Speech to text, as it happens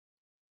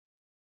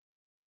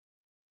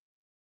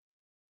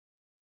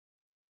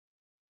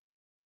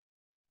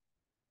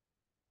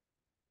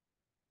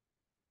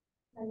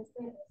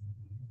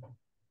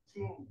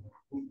Sí,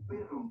 un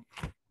perro.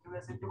 ¿Qué voy a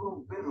hacer yo con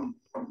un perro?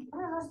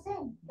 Bueno, no sé.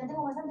 Ya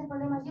tengo bastantes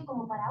problemas yo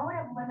como para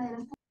ahora ocuparme de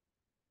los...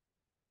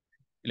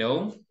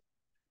 Hello.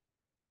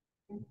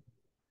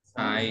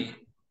 Hi.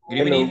 Good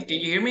Hello. evening. Can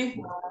you hear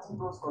me?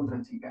 Chicos contra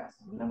chicas.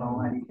 Las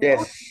vamos a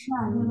Yes.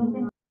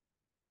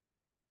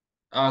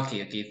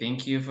 Okay.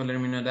 Thank you for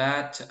letting me know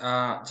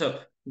that. So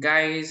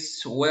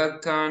guys,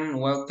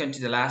 welcome to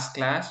the last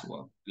class.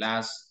 Well,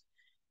 last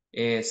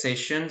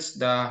sessions.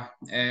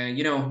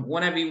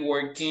 Wanna be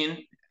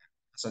working,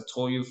 as I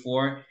told you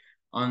before,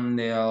 on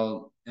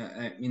the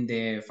in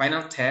the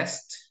final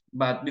test.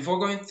 But before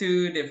going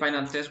through the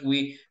final test,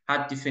 we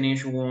had to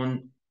finish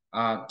one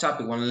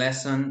topic, one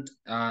lesson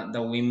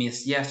that we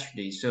missed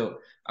yesterday. So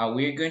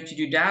we're going to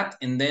do that,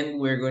 and then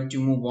we're going to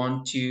move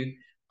on to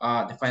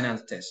the final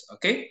test.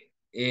 Okay.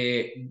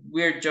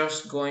 We're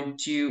just going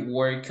to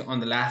work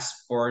on the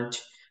last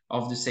part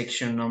of the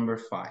section number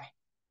 5.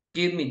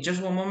 Give me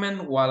just one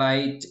moment while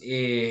I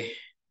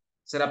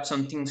set up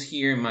some things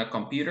here in my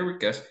computer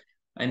because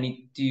I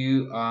need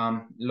to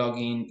log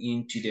in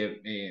into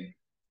the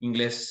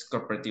Ingles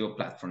Corporativo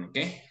platform,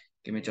 okay?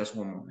 Give me just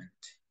one moment.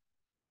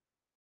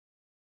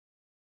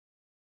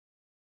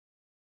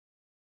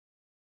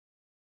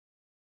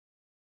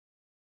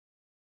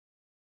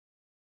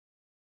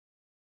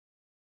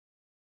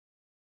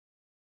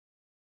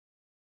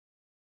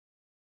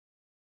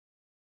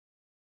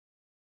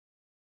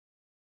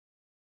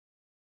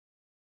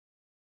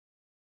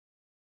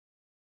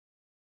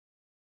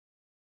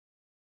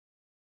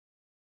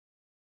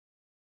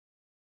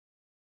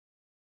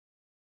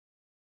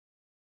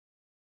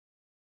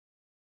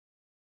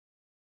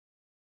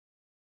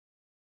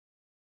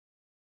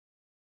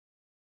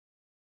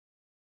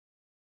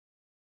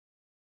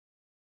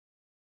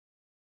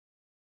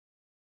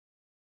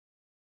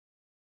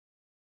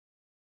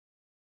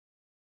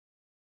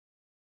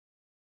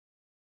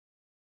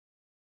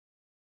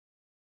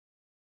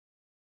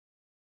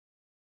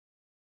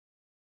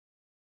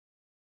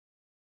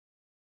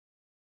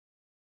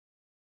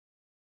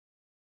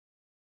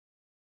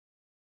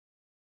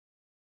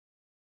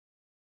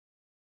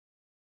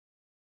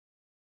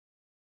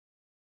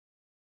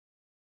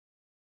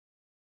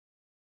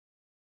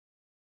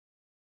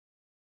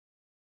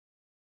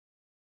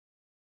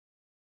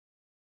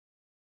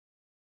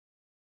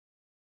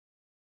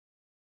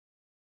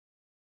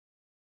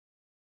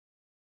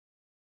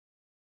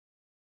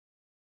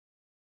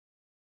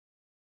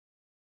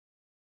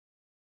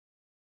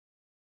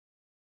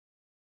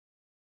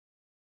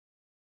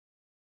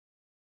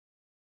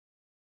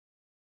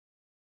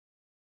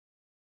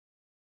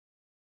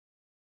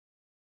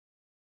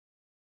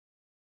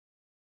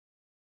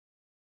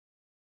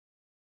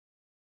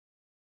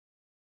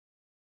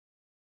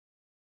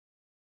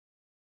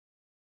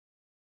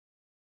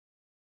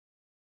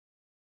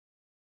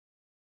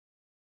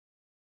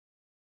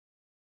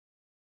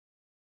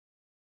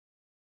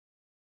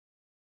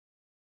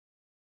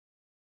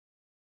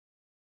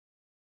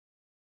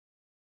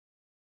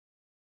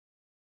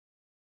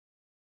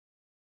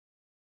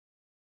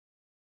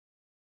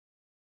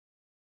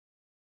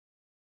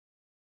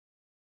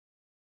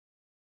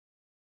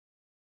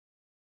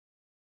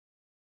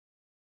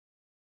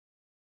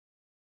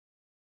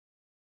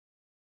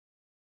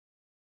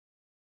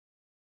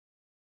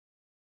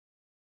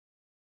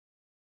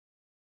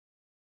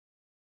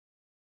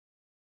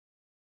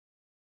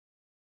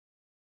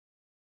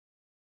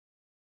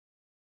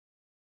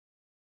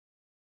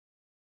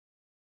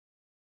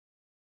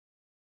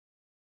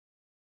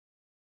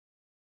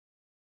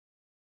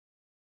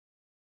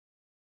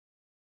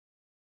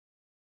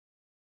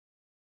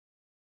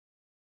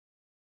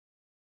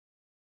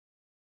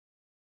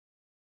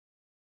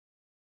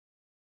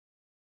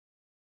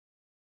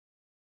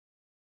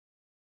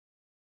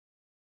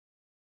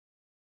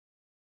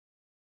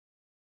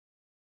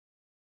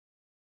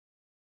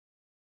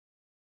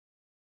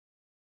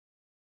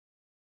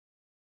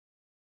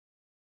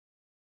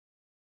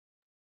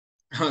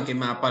 Okay,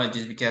 my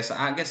apologies because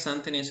I guess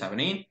something is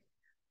happening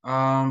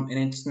and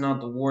it's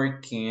not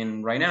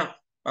working right now.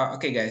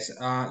 Okay, guys,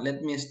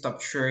 let me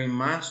stop sharing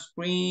my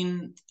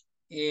screen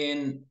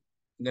and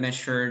I'm gonna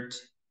share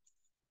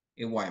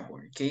a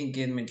whiteboard. Okay,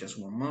 give me just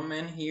one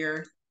moment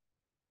here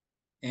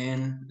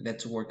and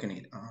let's work on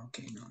it.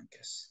 Okay, no, I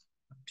guess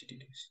I have to do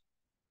this.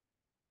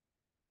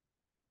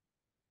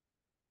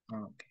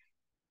 Okay.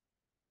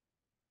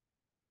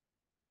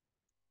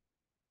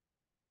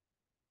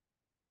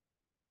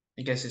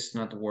 I guess it's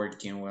not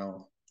working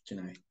well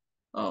tonight.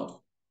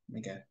 Oh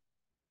my God.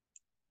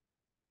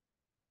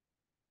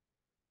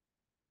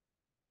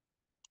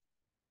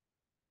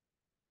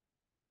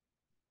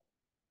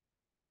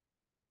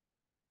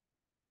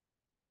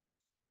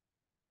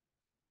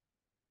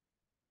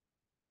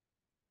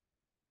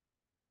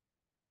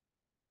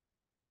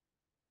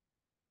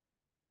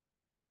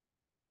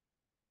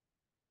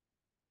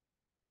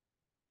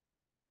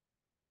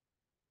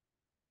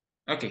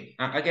 Okay,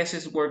 I guess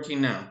it's working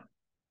now.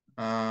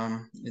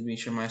 Let me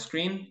share my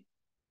screen.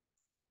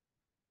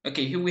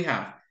 Okay, here we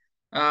have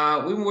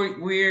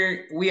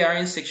We are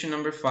in section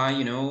number 5,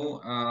 you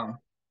know,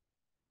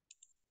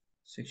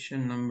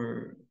 section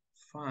number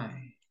 5.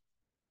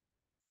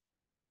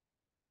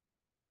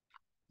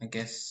 I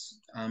guess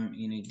I'm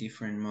in a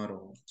different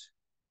model.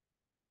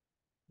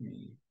 Let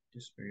me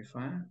just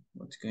verify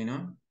what's going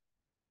on.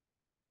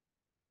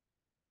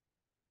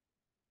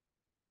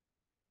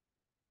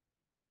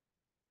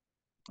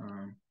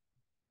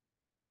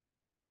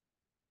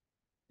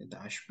 The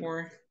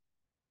dashboard.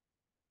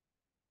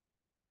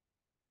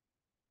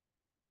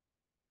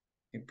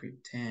 I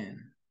pretend.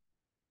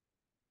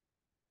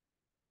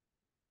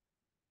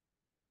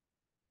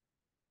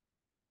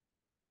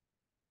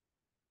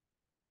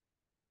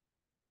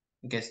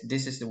 I guess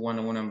this is the one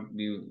I want to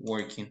be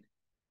working.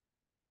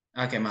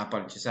 Okay, my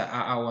apologies.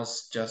 I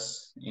was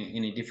just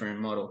in a different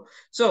model.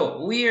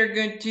 So we are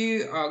going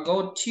to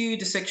go to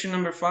the section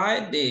number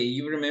 5.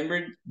 You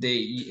remember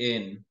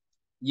the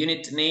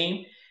unit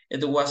name.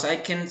 It was I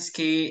can't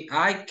skate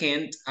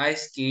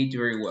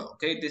very well.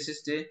 Okay, this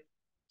is the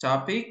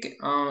topic.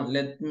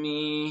 Let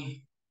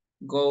me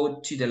go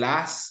to the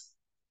last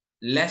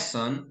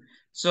lesson.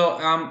 So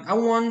I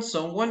want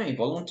someone, a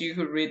volunteer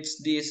who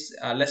reads this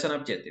lesson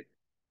objective.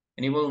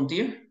 Any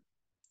volunteer?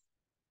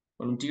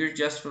 Volunteer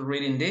just for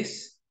reading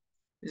this?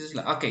 This is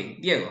like, okay,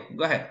 Diego,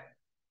 go ahead.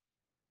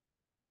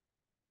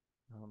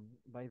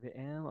 By the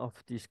end of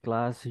this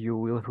class, you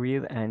will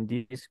read and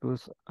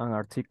discuss an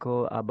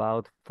article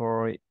about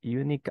 4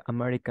 unique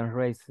American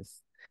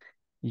races.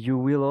 You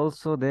will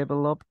also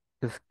develop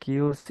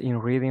skills in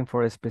reading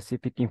for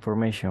specific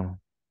information.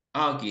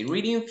 Okay,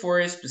 reading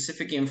for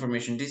specific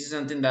information. This is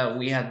something that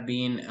we had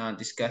been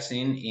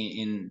discussing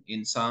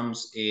in some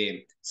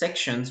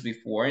sections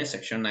before, in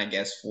section, I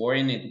guess, 4,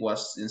 and it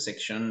was in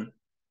section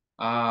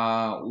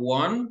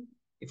 1,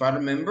 if I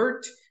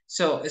remembered.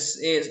 So it's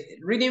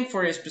reading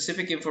for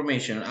specific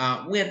information.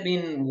 We have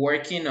been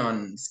working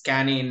on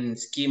scanning,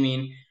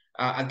 skimming.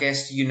 I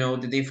guess you know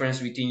the difference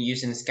between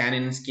using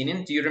scanning and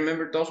skimming. Do you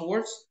remember those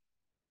words?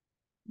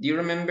 Do you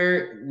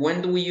remember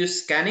when do we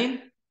use scanning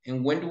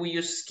and when do we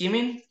use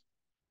skimming?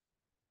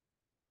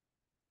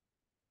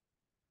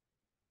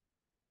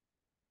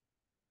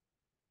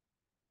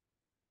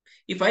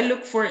 If I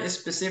look for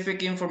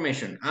specific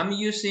information, I'm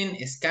using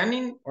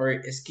scanning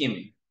or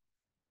skimming.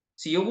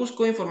 Si yo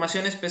busco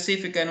información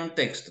específica en un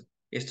texto,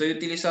 ¿estoy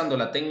utilizando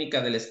la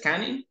técnica del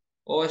scanning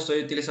o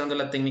estoy utilizando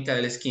la técnica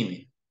del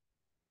skimming?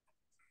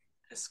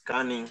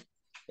 Scanning.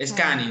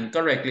 Scanning,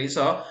 correctly.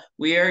 So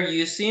we are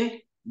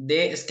using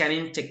the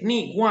scanning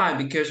technique. Why?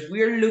 Because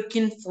we are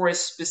looking for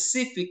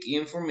specific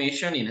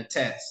information in a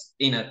text,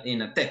 in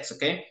a text,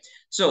 okay?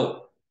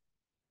 So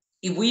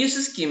if we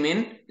use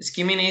skimming,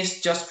 skimming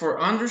is just for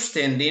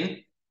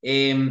understanding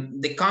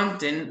the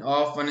content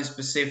of a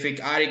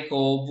specific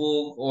article,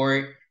 book,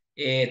 or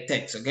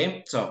text,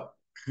 okay? So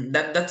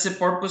that's the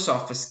purpose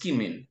of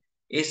skimming.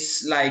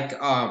 It's like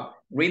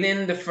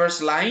reading the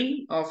first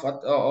line of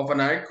an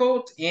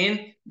article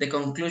and the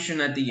conclusion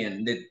at the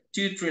end, the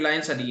 2-3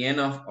 lines at the end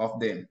of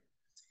the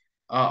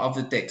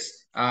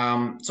text.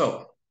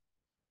 So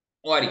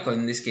article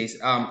in this case.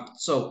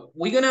 So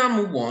we're gonna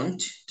move on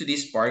to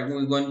this part.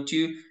 We're going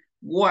to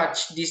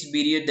watch this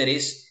video that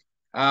is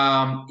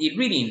a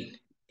reading.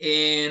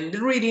 And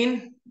the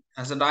reading,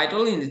 as a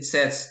title, and it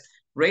says,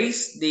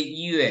 Raise the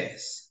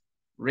US.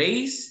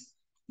 Raise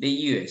the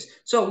US.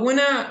 So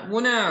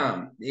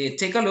wanna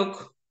take a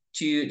look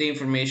to the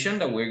information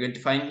that we're going to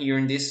find here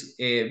in this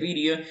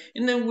video,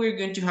 and then we're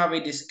going to have a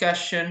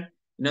discussion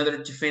in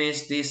order to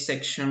finish this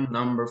section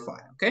number 5,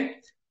 okay?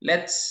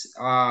 Let's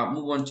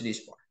move on to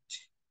this part.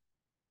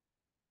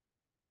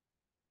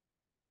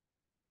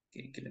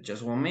 Okay, give it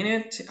just 1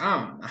 minute.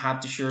 I have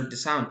to share the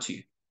sound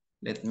too.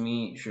 Let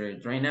me share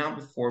it right now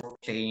before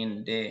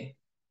playing the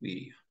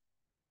video.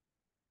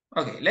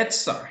 Okay, let's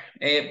start.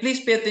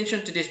 Please pay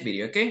attention to this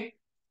video, okay?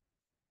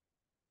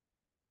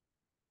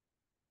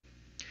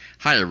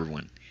 Hi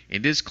everyone.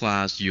 In this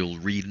class, you'll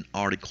read an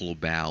article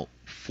about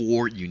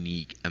 4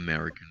 unique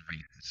American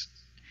races.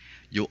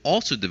 You'll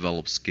also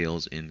develop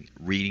skills in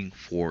reading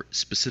for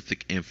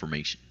specific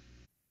information.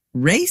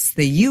 Race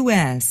the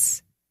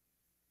U.S.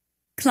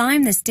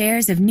 Climb the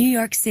stairs of New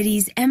York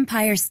City's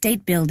Empire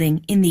State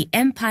Building in the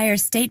Empire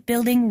State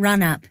Building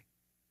run-up.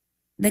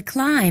 The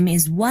climb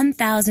is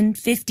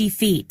 1,050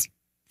 feet,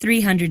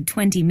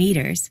 320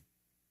 meters,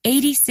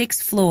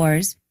 86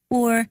 floors,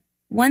 or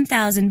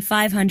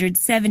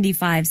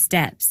 1,575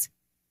 steps.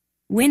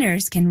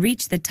 Winners can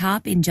reach the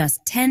top in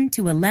just 10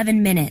 to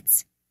 11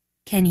 minutes.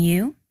 Can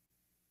you?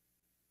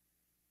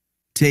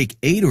 Take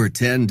 8 or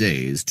 10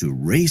 days to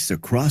race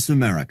across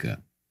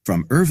America,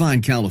 from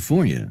Irvine,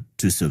 California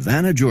to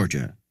Savannah,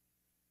 Georgia.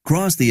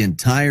 Cross the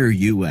entire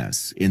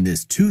U.S. in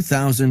this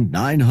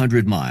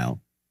 2,900-mile,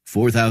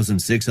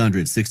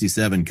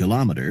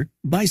 4,667-kilometer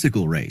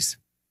bicycle race.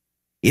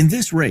 In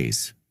this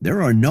race,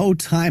 there are no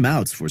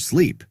timeouts for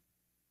sleep.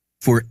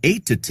 For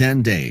 8 to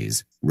 10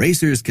 days,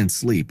 racers can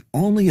sleep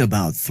only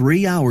about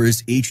 3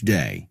 hours each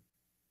day.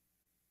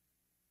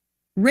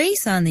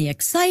 Race on the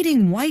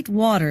exciting white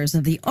waters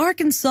of the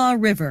Arkansas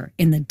River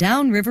in the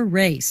downriver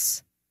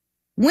race.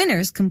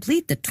 Winners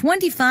complete the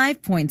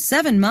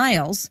 25.7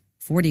 miles,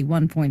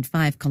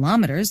 41.5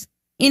 kilometers,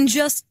 in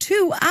just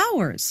 2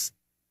 hours.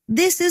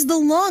 This is the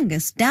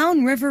longest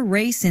downriver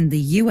race in the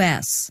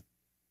U.S.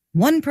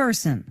 One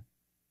person,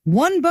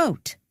 one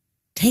boat.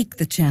 Take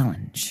the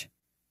challenge.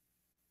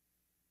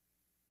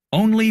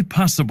 Only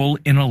possible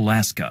in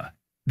Alaska,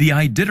 the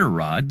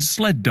Iditarod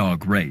Sled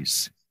Dog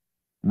Race.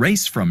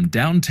 Race from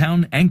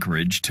downtown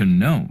Anchorage to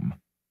Nome.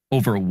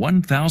 Over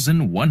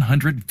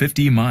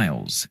 1,150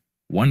 miles,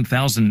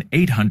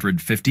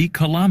 1,850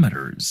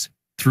 kilometers,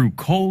 through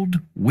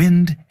cold,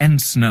 wind,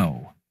 and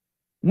snow.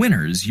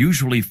 Winners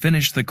usually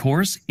finish the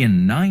course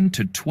in 9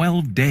 to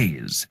 12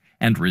 days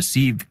and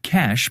receive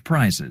cash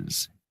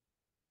prizes.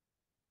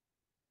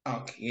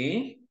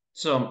 Okay,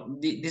 so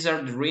these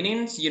are the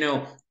readings. You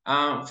know,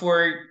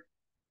 for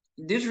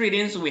these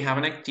readings, we have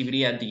an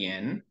activity at the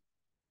end,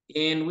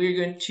 and we're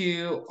going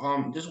to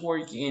just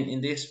work in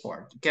this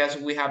part because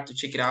we have to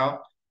check it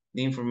out,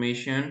 the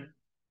information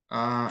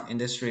in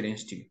these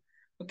readings too.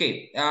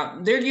 Okay,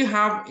 there you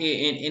have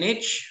in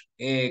each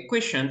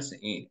questions,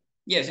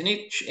 yes, in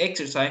each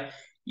exercise,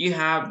 you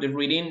have the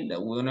reading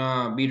that we're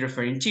gonna be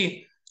referring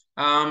to.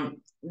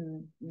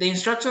 The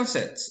instruction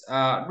says,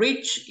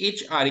 read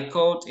each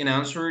article and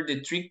answer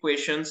the 3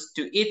 questions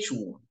to each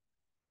one.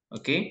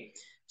 Okay,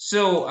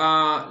 so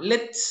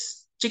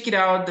let's check it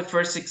out. The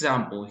first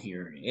example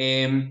here.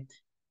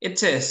 It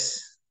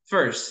says,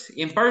 first,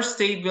 Empire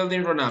State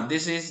Building run up.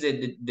 This is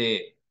the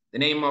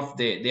name of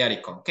the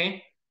article.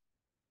 Okay,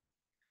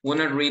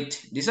 wanna read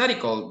this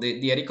article?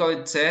 The article,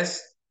 it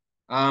says,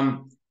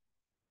 climb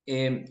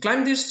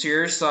the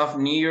stairs of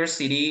New York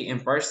City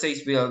Empire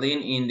State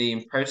Building in the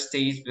Empire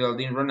State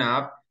Building run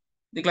up.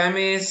 The climb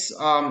is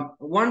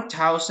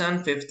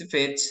 1,050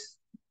 feet,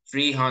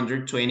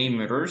 320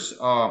 meters,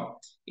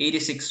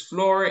 86th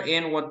floor,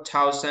 and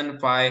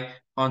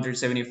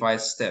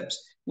 1,575 steps.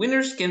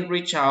 Winners can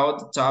reach out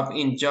the top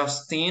in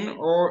just 10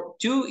 or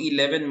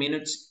 11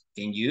 minutes.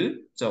 Can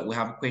you? So we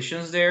have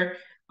questions there,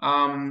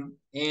 and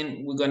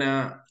we're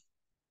gonna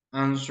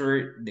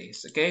answer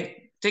this.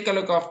 Okay, take a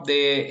look of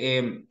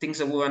the things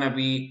that we're gonna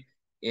be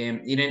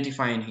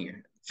identifying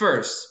here.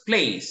 First,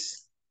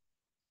 place.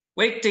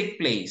 Where it takes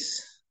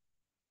place.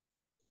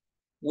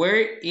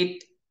 Where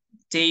it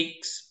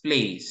takes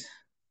place.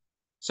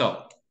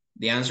 So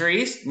the answer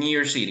is New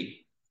York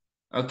City.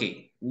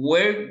 Okay,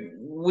 where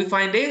we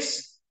find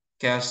this?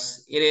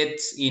 Because it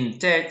is in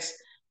text.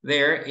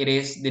 There it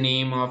is the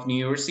name of New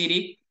York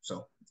City.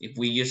 So if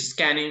we use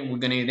scanning, we're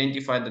gonna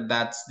identify that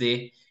that's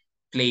the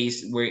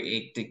place where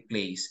it takes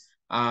place.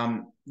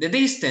 The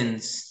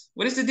distance.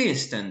 What is the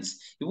distance?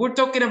 If we're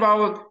talking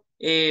about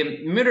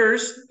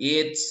meters,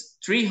 it's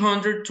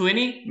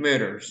 320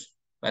 meters.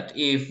 But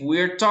if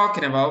we're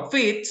talking about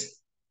feet,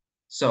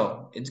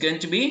 so it's going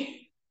to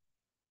be,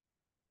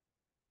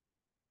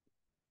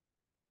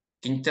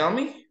 can you tell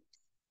me?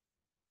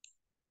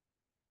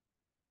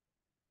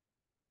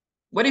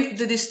 What if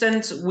the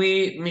distance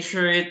we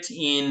measure it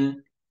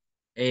in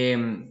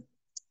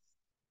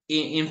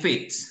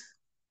feet?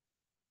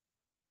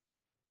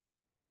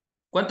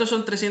 ¿Cuántos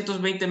son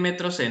 320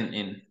 metros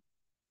en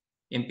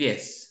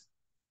pies?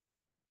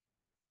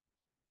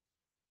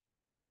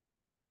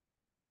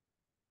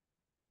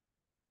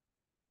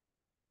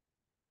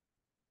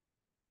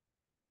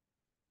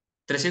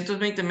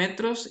 ¿320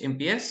 metros en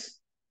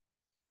pies?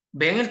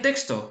 Vean el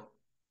texto.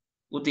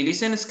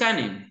 Utilicen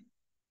scanning.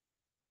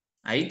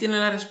 Ahí tienen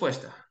la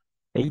respuesta.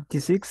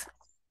 86.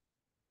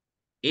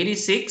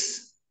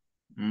 86?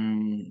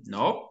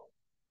 No.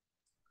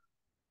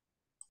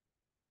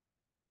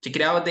 Check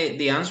it out,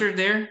 the answer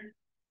there.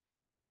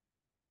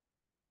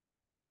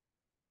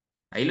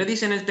 Ahí lo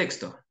dice en el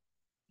texto.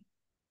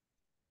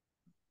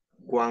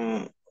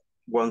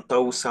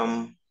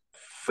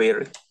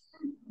 1,050.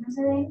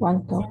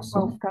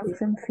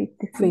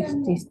 1,050.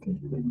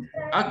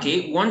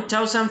 Okay,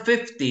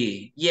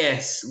 1,050.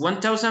 Yes,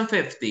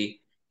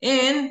 1,050.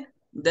 And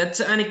that's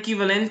an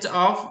equivalent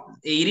of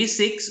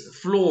 86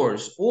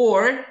 floors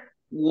or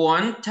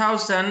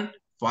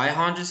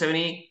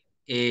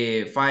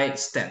 1,575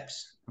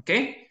 steps.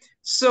 Okay,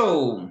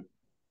 so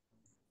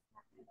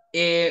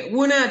we're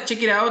gonna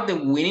check it out. The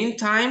winning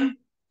time.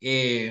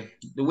 The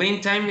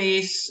winning time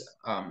is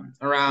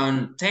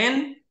around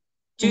 10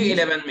 to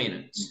 11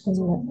 minutes.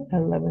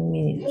 11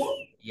 minutes.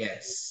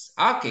 Yes.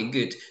 Okay,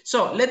 good.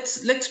 So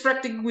let's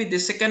practice with the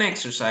second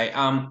exercise.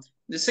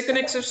 The second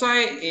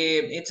exercise,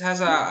 it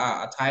has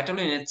a title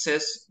and it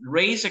says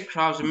Race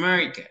Across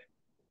America.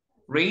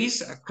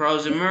 Race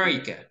Across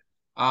America.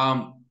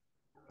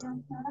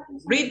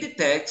 Read the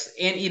text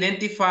and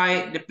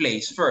identify the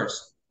place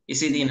first.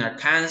 Is it in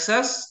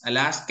Arkansas,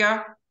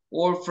 Alaska,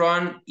 or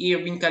from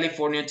Irvine,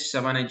 California to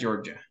Savannah,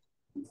 Georgia?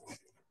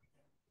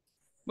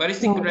 What is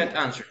the correct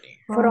answer?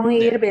 From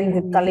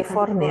Irvine,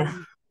 California.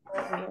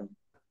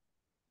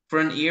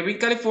 From Irvine,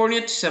 California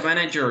to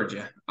Savannah,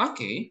 Georgia.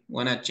 Okay,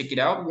 wanna check it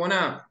out?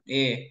 Wanna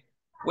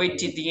Wait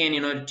till the end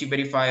in order to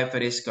verify if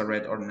it is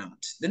correct or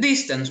not. The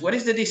distance, what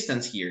is the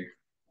distance here?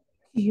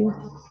 Is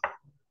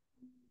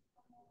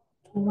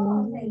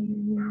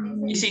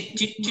it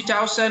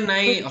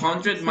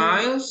 2,900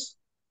 miles?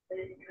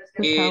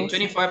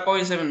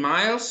 25.7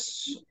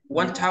 miles?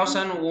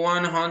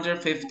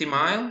 1,150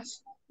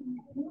 miles?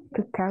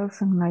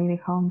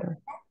 2,900.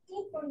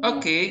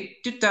 Okay,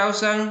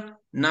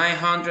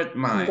 2,900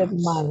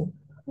 miles.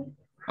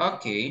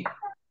 Okay.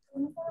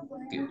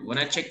 Good. When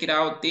I check it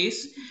out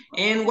this.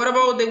 And what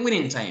about the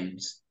waiting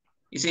times?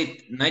 Is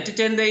it 9 to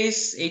 10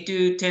 days, 8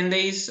 to 10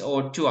 days,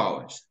 or 2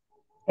 hours?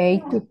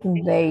 8 to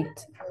 10 days.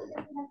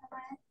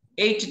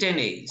 8 to 10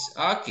 days.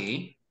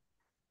 Okay.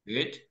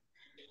 Good.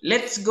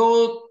 Let's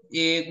go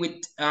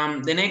with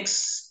the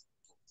next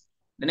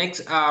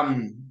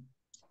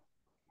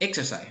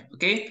exercise.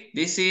 Okay.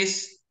 This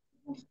is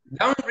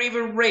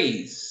downriver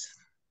race.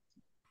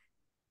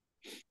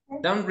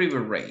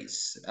 Downriver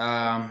race.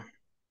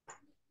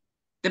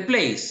 The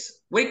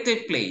place. Where it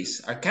take place?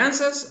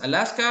 Arkansas,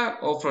 Alaska,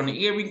 or from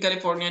Irvine,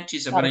 California to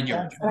Savannah,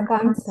 Georgia?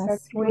 Arkansas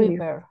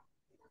River.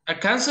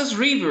 Arkansas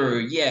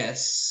River,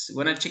 yes.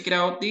 Wanna check it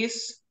out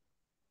this?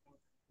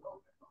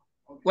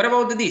 What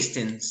about the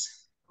distance?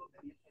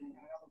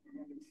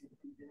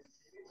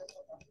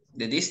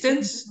 The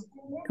distance?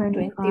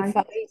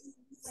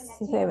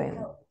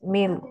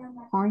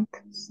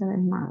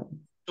 25.7 miles.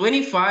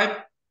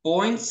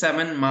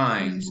 25.7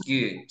 miles,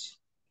 good.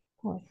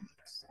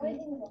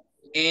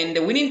 And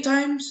the winning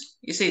times,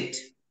 is it?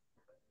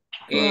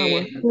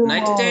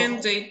 9 to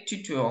 10, 8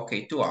 to 2,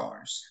 okay, 2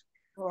 hours.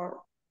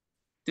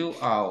 2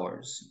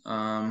 hours.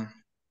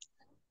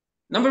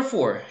 Number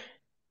 4.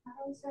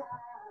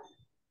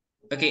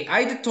 Okay,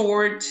 I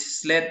toured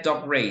sled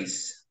dog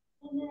race.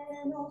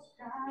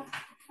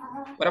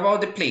 What about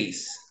the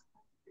place?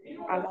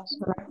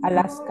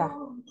 Alaska.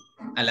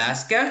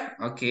 Alaska,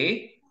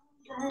 okay.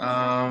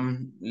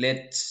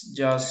 Let's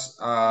just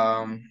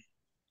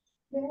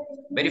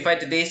verify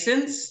the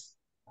distance.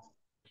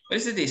 What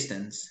is the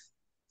distance?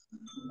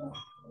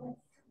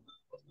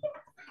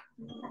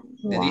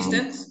 The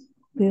distance?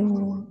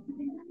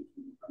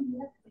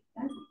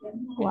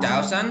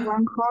 2,000?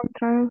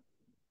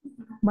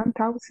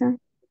 1,000.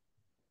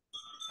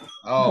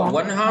 Oh,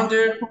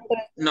 100.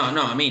 No,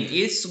 I mean,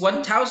 it's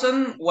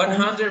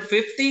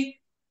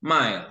 1,150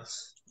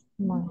 miles.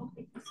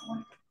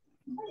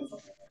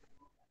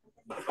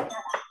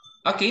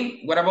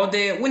 Okay, what about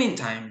the winning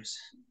times?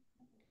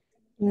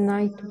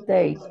 9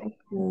 days.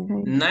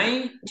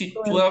 9 to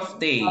 12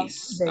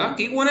 days.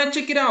 Okay, wanna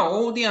check it out,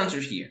 all the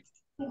answers here.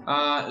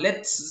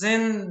 Let's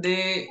send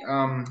the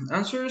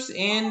answers,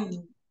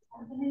 and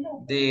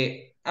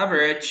the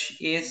average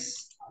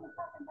is,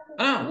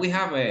 we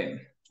have a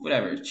good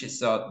average,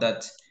 so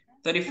that's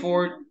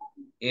 34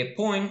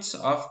 points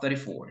of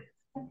 34.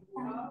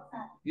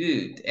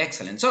 Good,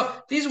 excellent. So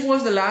this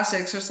was the last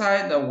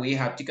exercise that we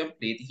have to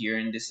complete here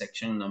in this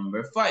section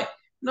number 5.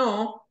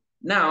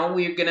 Now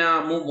we're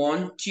gonna move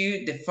on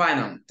to the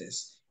final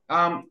test.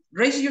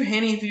 Raise your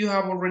hand if you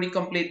have already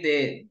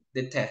completed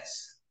the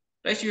test.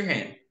 Raise your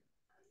hand.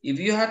 If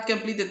you had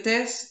completed the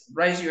test,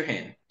 raise your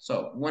hand.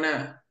 So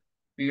wanna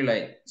figure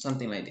like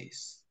something like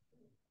this.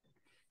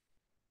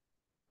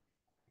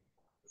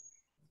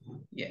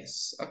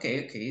 Yes,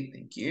 okay,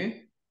 thank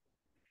you.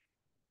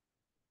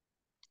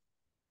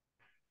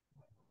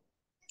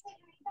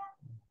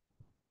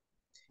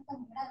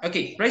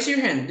 Okay, raise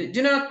your hand.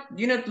 Do not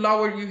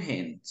lower your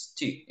hands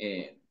too.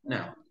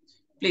 Now,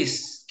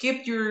 please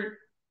keep your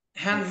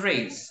hand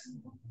raised.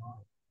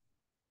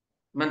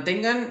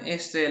 Mantengan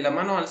la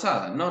mano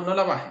alzada, no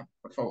la bajen,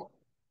 por favor.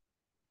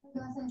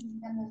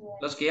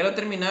 Los que ya lo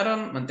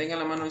terminaron, mantengan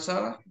la mano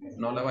alzada,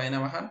 no la vayan a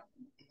bajar.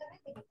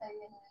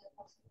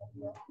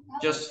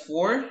 Just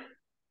 4.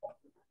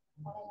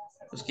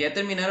 Los que ya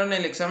terminaron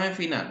el examen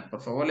final,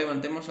 por favor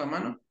levantemos la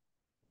mano.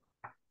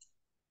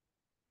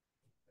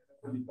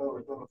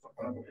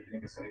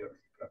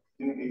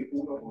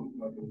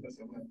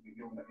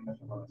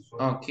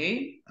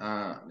 Okay,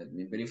 let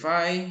me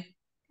verify.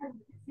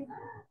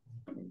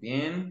 Muy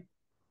bien.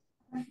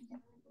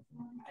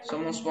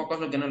 Somos pocos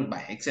los que no lo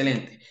bajan.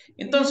 Excelente.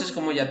 Entonces,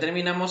 como ya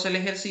terminamos el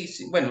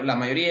ejercicio, bueno, la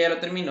mayoría ya lo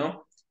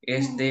terminó,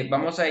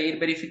 vamos a ir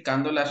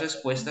verificando las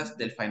respuestas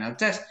del final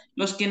test.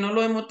 Los que no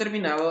lo hemos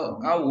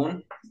terminado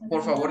aún,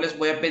 por favor les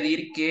voy a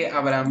pedir que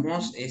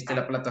abramos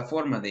la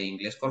plataforma de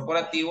inglés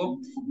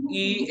corporativo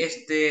y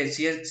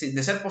si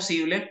de ser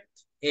posible,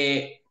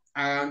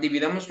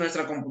 dividamos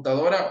nuestra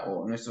computadora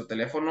o nuestro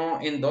teléfono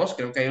en 2.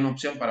 Creo que hay una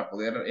opción para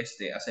poder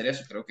hacer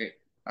eso. Creo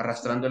que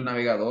arrastrando el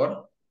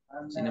navegador,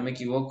 si no me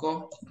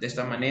equivoco, de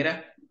esta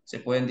manera se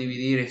pueden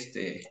dividir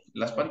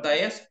las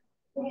pantallas.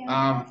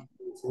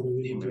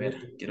 Déjenme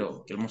ver,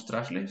 quiero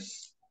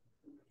mostrarles.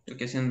 Estoy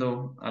aquí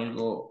haciendo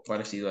algo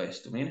parecido a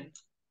esto, miren.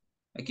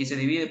 Aquí se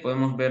divide,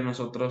 podemos ver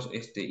nosotros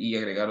y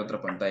agregar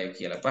otra pantalla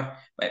aquí a la par.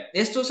 Vale,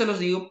 esto se los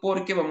digo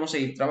porque vamos a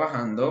ir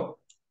trabajando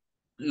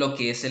lo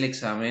que es el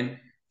examen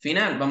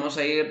final. Vamos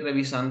a ir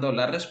revisando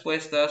las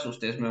respuestas,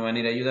 ustedes me van a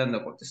ir ayudando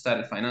a contestar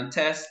el final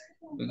test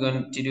We're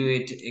going to do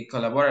it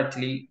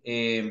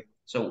collaboratively.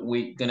 So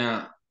we're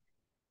gonna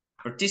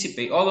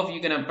participate. All of you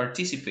gonna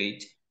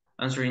participate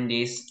answering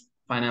this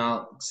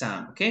final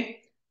exam.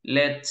 Okay,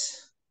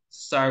 let's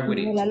start with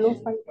it.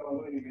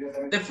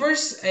 The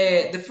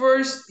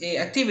first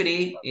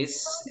activity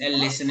is a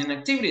listening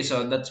activity.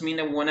 So that means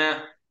I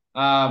wanna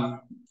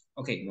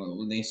okay,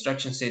 well, the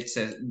instruction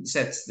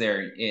sets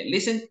there.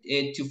 Listen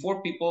to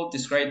 4 people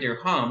describe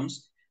their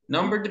homes.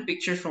 Number the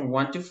pictures from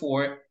 1 to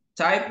 4.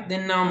 Type the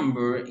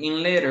number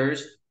in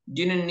letters.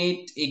 You don't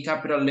need a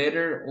capital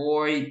letter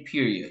or a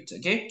period.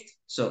 Okay,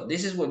 so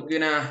this is what we're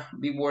gonna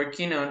be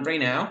working on right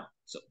now.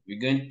 So we're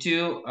going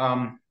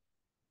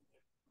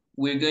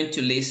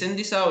to listen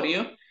this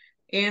audio,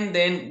 and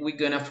then we're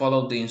gonna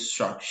follow the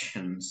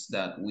instructions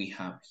that we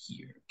have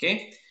here.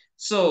 Okay,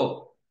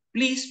 so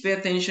please pay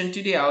attention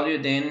to the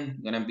audio. Then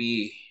gonna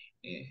be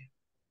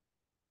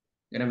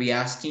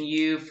asking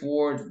you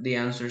for the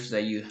answers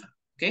that you have.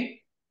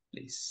 Okay,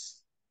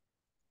 please.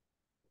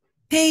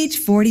 Page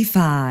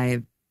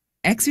 45.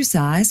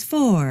 Exercise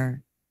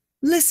 4.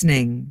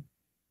 Listening.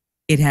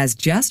 It has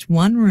just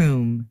one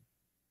room.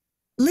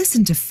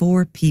 Listen to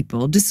 4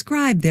 people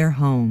describe their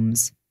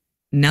homes.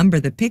 Number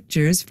the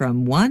pictures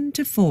from 1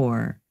 to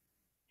 4.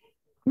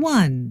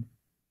 1.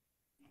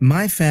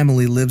 My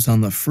family lives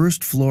on the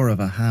first floor of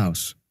a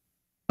house.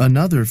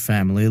 Another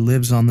family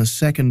lives on the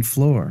second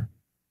floor.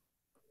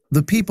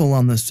 The people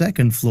on the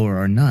second floor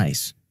are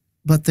nice,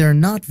 but they're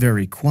not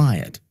very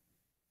quiet.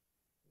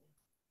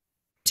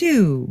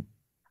 2.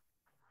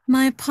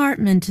 My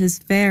apartment is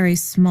very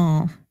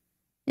small.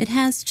 It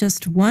has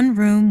just one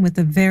room with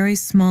a very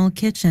small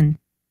kitchen.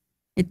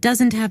 It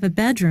doesn't have a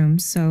bedroom,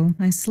 so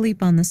I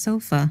sleep on the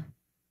sofa.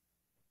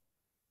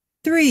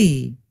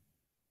 3.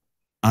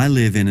 I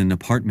live in an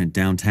apartment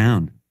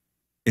downtown.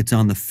 It's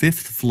on the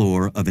 5th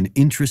floor of an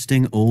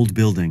interesting old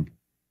building.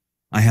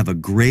 I have a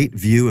great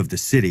view of the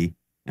city,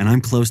 and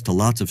I'm close to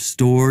lots of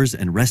stores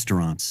and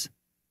restaurants.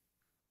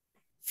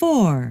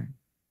 4.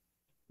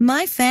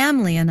 My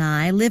family and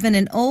I live in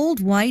an old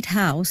white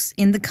house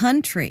in the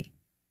country.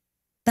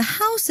 The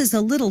house is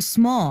a little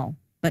small,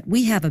 but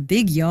we have a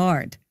big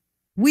yard.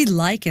 We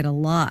like it a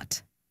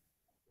lot.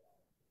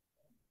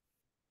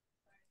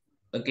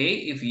 Okay,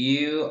 if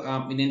you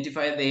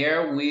identify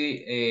there,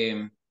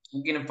 we're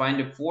gonna find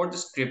the 4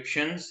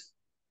 descriptions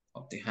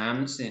of the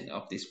homes and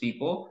of these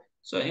people.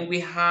 So, and we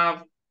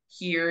have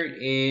here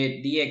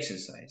the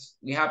exercise.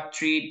 We have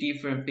 3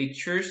 different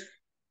pictures.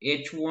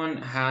 Each one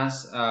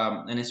has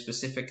a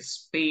specific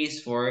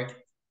space for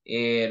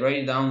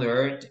write down the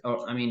earth,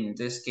 or I mean, in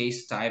this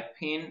case, type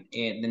in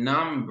the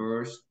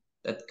numbers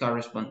that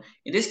correspond.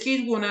 In this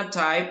case, we're gonna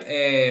type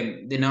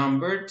the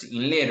numbers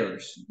in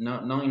letters,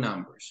 not in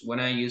numbers. When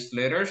I use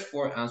letters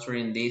for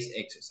answering this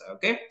exercise,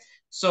 okay?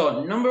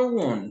 So number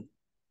one.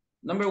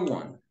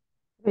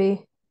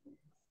 3.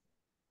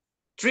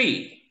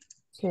 3.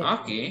 Sí.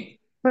 Okay.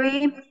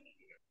 3.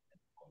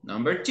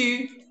 Number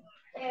 2.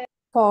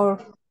 4.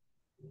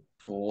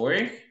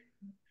 4.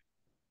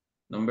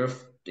 Number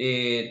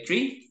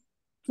 3.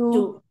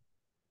 2.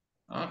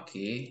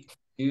 Okay.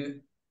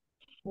 2.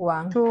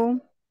 1.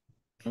 2.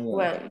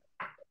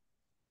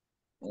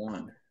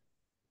 1.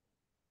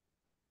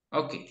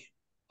 Okay.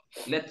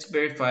 Let's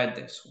verify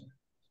this one.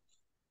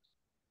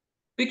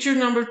 Picture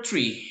number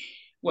 3.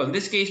 Well, in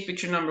this case,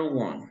 picture number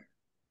 1.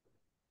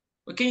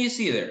 What can you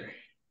see there?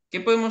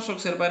 ¿Qué podemos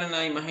observar en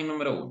la imagen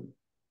número 1?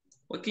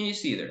 What can you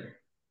see there?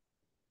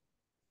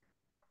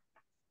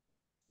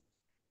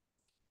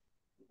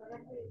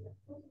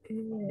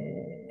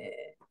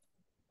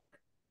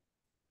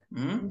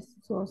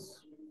 So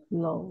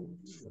slow.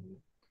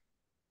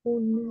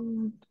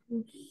 1,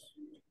 2.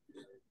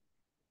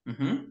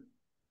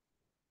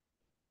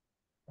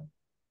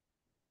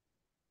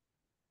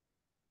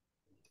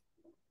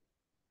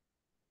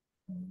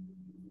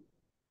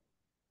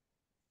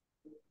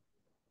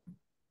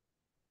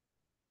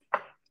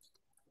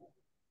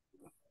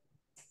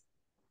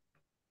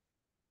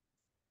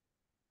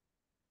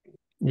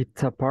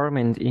 It's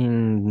apartment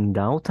in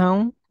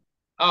downtown.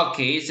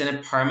 Okay, it's an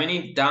apartment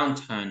in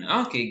downtown.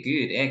 Okay,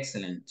 good,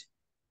 excellent.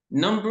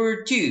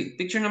 Number 2,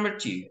 picture number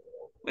 2.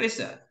 What is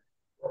that?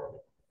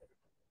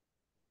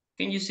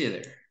 Can you see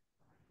there?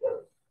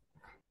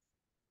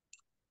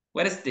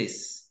 What is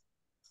this?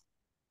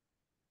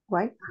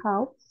 White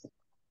house.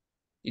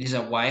 It is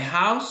a white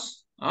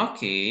house.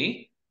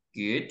 Okay,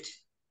 good.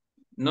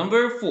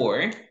 Number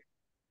 4.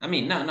 I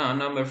mean, no,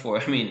 number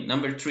 4. I mean,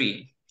 number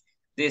 3.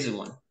 This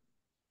one.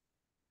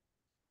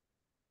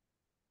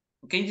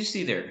 What can you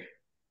see there?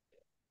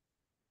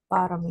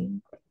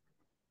 Apartment.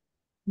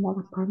 What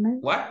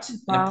apartment? What?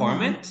 An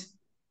apartment?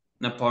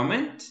 An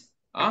apartment?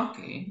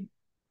 Okay,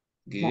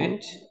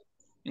 good.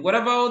 And what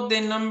about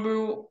the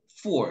number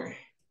 4?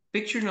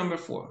 Picture number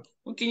 4.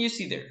 What can you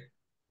see there?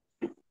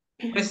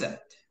 What is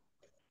that?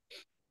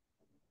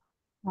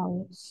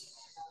 House.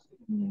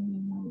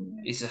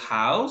 It's a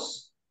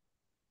house?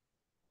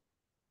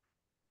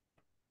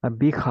 A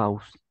big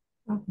house.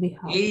 A big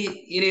house.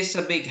 It is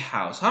a big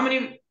house. How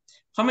many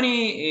How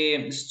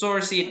many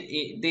stores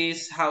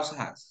this house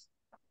has?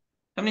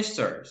 How many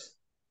stores?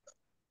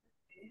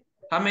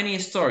 How many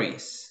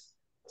stories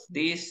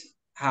this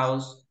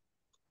house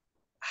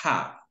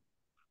have?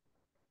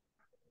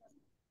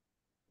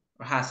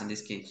 Or has in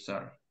this case,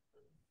 sorry.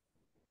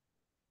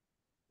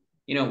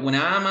 You know, when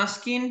I'm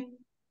asking,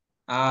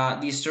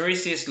 the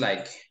stories is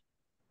like,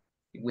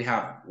 we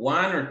have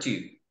 1 or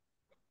 2.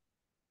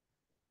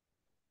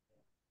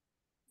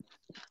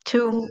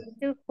 2.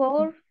 2,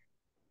 4.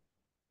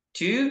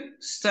 2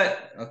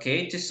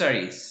 okay, 2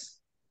 stories.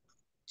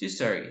 2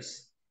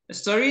 stories. The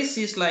stories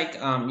is like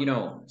you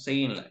know,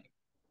 saying like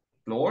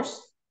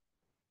floors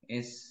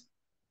is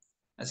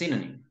a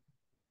synonym.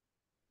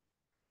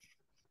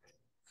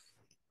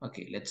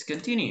 Okay, let's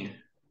continue.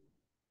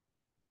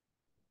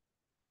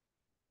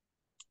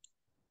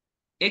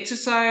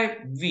 Exercise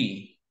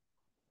V.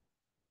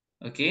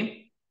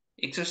 Okay,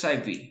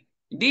 exercise V.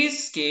 In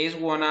this case,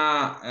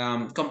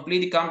 wanna complete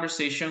the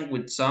conversation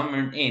with some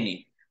and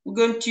any. We're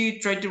going to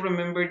try to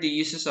remember the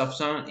uses of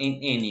some and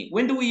any.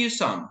 When do we use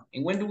some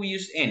and when do we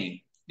use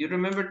any? Do you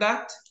remember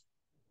that?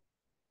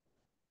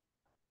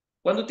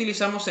 ¿Cuándo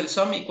utilizamos el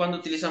some y cuándo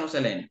utilizamos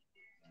el any?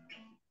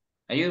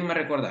 Ayúdenme a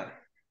recordar.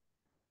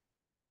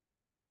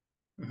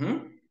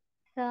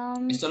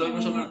 Esto lo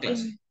vimos en una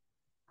clase.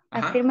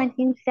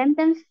 Affirmative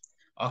sentence.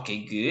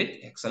 Okay, good,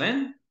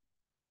 excellent.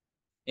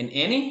 And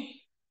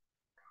any?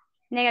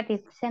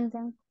 Negative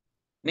sentence.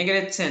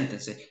 Negative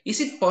sentences. Is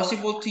it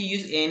possible to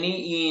use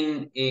any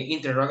in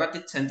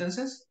interrogative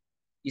sentences?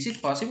 Is it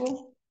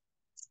possible?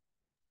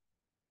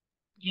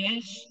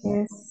 Yes.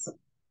 Yes.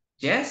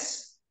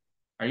 Yes?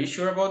 Are you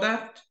sure about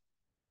that?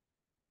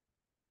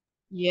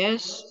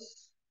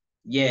 Yes.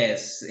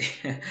 Yes.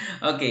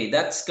 Okay,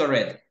 that's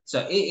correct.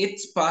 So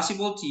it's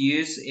possible to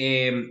use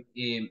any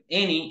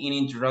in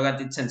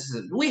interrogative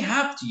sentences. We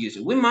have to use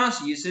it. We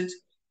must use it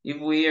if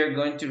we are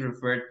going to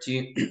refer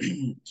to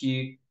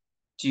to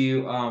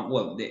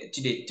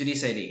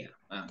this idea.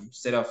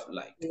 Instead of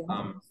like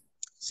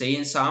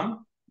saying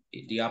some,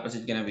 the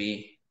opposite is gonna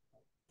be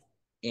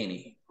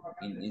any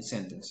in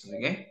sentences.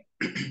 Okay.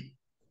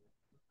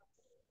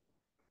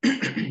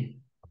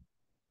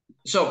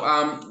 So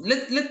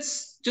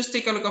let's just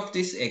take a look of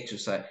this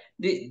exercise.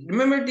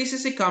 Remember, this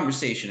is a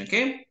conversation,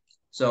 okay?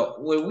 So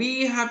what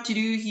we have to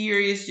do here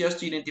is just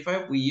to identify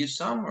if we use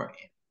some or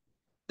any.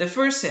 The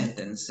first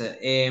sentence,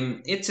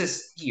 it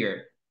says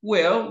here,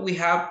 well, we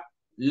have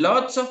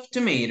lots of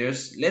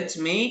tomatoes. Let's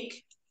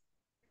make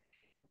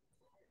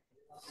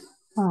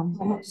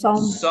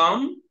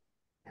some.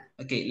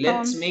 Okay,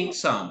 let's make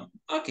some.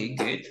 Okay,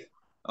 good.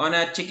 I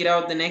wanna check it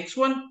out the next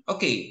one.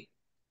 Okay,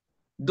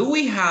 do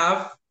we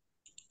have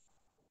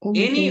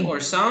any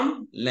or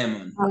some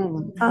lemon?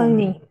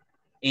 Any.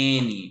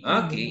 Any.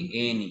 Okay,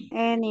 any.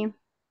 Any.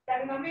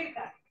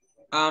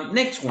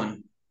 Next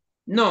one.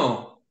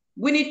 No,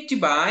 we need to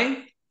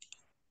buy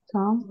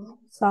Some.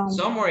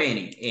 some or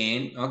any.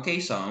 And okay,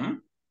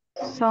 some.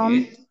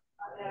 Some. Good.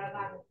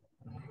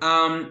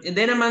 And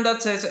then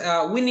Amanda says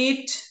we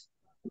need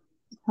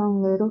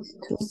Some lettuce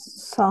too.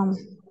 Some.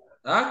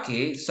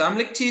 okay, some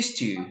lettuce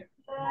too.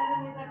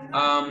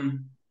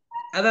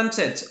 Adam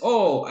says,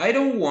 oh, I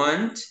don't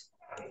want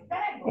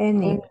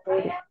Any.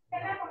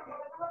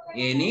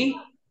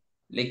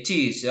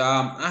 lettuce.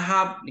 I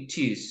have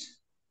lettuce.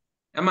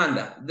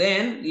 Amanda,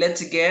 then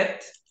let's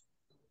get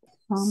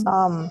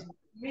Some.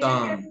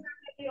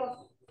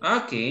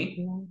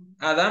 Okay.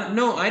 Adam,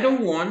 no, I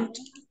don't want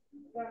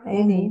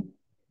Any.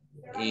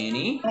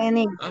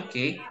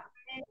 Okay.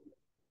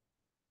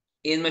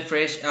 In my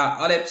fresh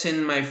olives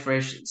in my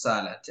fresh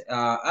salad.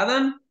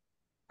 Adam,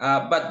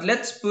 but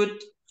let's put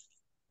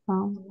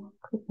some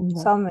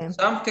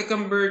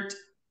cucumber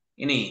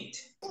in it.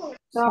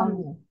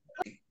 Some.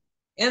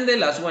 And the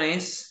last one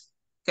is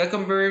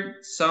cucumber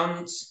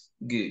sounds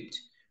good.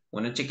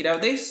 Wanna check it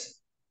out this?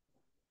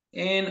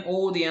 And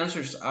all the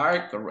answers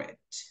are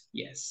correct.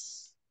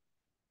 Yes.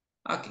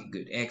 Okay,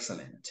 good,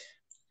 excellent.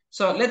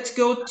 So let's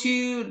go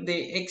to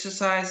the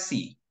exercise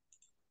C.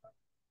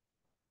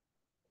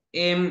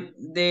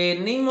 The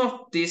name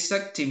of this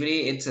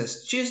activity, it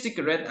says choose the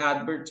correct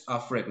adverbs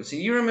of frequency.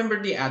 You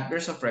remember the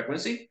adverbs of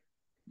frequency?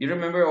 You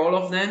remember all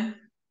of them?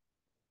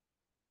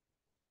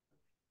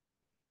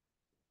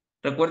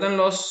 ¿Recuerdan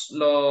los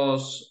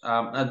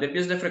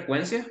adverbios de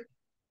frecuencia?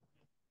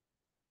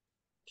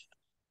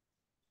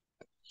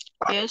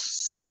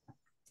 Yes.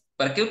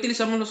 ¿Para qué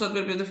utilizamos los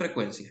adverbios de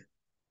frecuencia?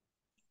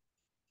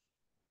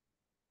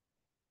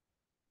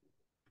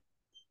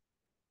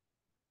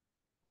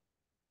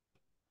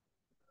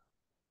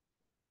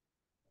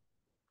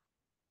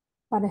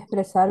 Para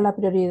expresar la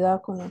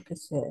prioridad con la que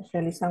se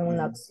realiza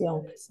una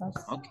acción, quizás.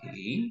 Ok.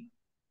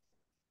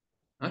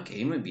 Ok,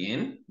 muy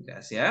bien.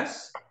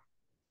 Gracias.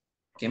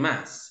 ¿Qué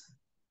más?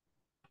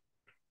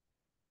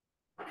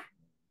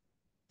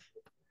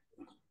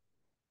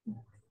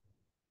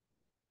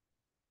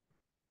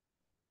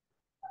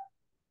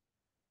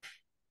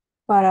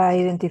 Para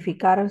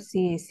identificar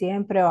si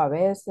siempre o a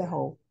veces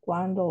o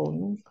cuándo o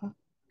nunca.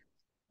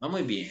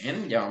 Muy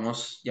bien, ya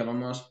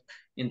vamos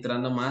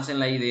entrando más en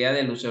la idea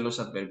del uso de los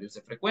adverbios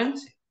de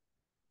frecuencia.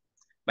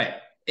 Bueno,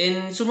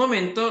 en su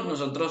momento,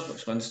 nosotros,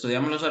 pues, cuando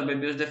estudiamos los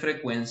adverbios de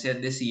frecuencia,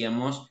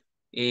 decíamos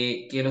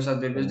que los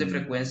adverbios de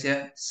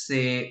frecuencia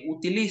se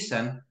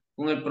utilizan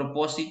con el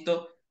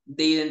propósito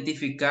de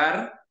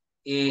identificar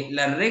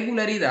la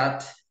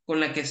regularidad con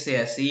la que se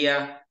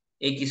hacía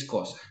X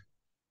cosa,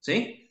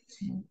 ¿sí?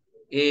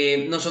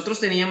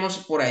 Nosotros teníamos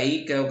por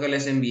ahí, creo que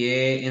les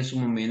envié en su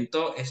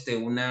momento,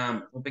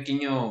 un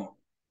pequeño,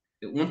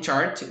 un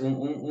chart,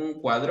 un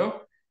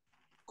cuadro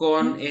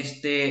con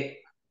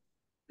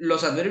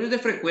los adverbios de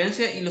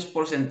frecuencia y los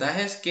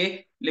porcentajes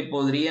que le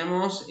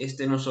podríamos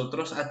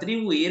nosotros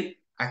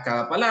atribuir a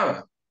cada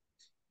palabra.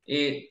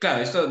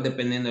 Claro, esto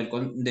dependiendo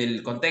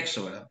del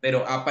contexto, ¿verdad?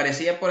 Pero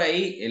aparecía por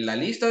ahí en la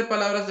lista de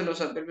palabras de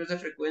los adverbios de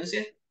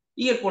frecuencia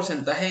y el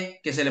porcentaje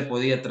que se le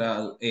podía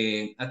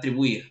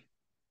atribuir.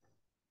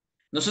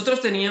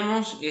 Nosotros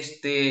teníamos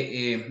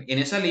en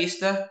esa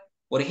lista,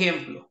 por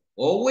ejemplo,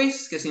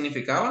 always, ¿qué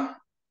significaba?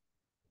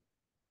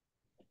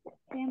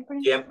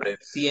 Siempre.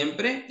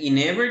 Siempre. Y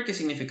never, ¿qué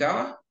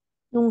significaba?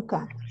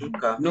 Nunca.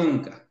 Nunca.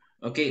 Nunca.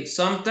 Ok.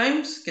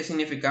 Sometimes, ¿qué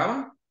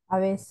significaba? A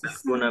veces.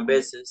 Algunas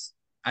veces.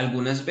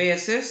 Algunas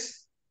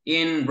veces.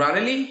 In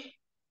rarely.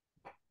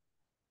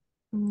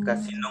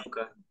 Casi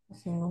nunca.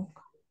 Casi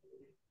nunca.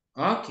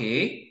 Ok.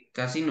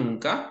 Casi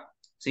nunca.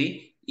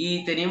 ¿Sí?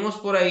 Y teníamos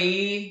por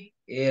ahí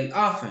el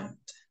often.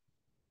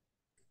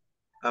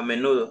 A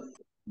menudo.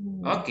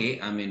 Ok.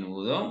 A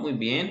menudo. Muy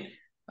bien.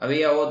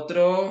 Había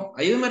otro.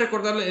 Ayúdame a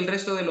recordar el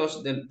resto de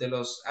los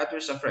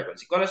adverbs of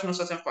frequency. ¿Cuáles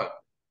nos hacen falta?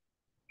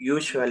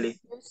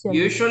 Usually.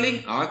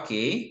 Usually. Ok.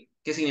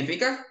 ¿Qué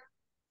significa?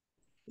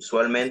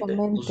 Usualmente.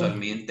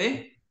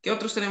 Usualmente. ¿Qué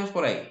otros tenemos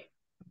por ahí?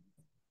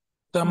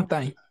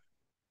 Sometimes.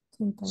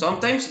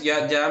 Sometimes,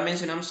 ya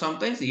mencionamos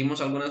sometimes,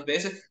 dijimos algunas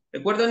veces.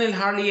 ¿Recuerdan el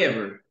hardly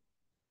ever?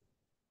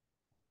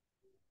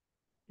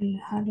 El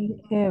hardly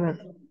ever.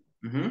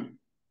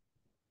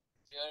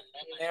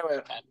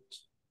 Never.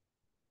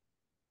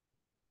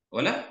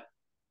 ¿Hola?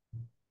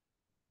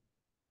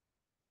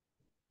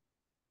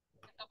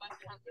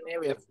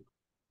 Never.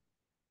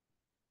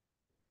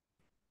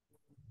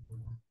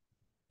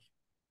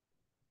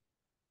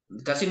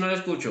 Casi no lo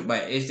escucho.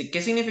 Vaya,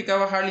 ¿qué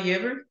significaba hardly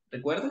ever?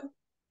 ¿Recuerdan?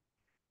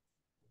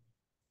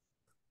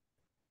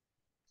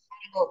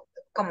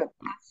 Como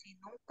casi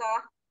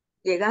nunca,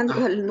 llegando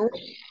al nunca.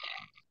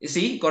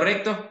 Sí,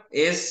 correcto.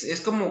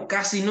 Es como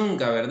casi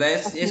nunca, ¿verdad?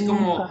 Es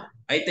como nunca.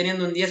 ahí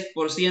teniendo un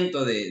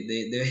 10%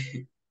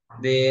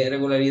 de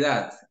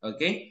regularidad,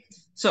 ¿ok?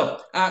 So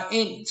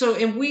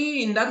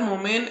we, in that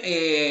moment,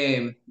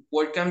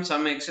 work on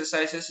some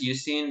exercises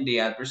using the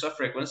adverbs of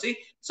frequency.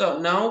 So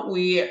now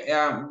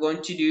we're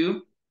going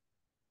to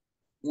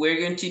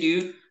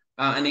do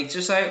an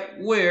exercise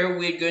where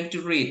we're going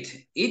to read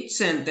each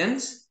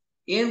sentence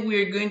and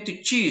we're going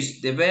to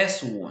choose the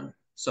best one.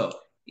 So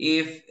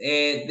if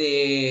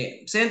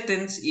the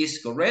sentence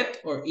is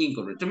correct or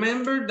incorrect,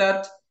 remember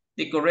that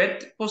the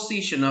correct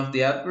position of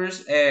the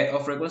adverbs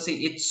of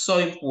frequency is so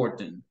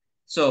important.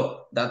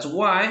 So that's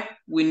why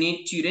we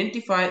need to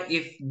identify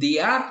if the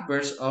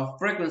adverbs of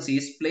frequency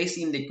is placed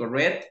in the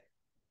correct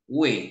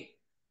way.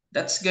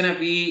 That's gonna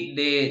be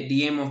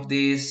the aim of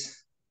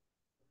this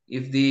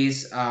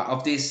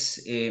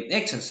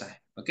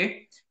exercise, ¿ok?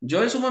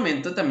 Yo en su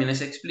momento también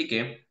les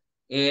expliqué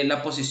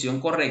la posición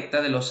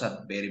correcta de los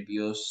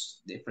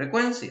adverbios de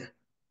frecuencia,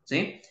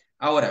 ¿sí?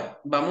 Ahora,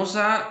 vamos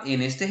a,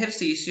 en este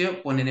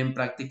ejercicio, poner en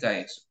práctica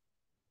eso.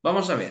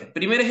 Vamos a ver,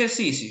 primer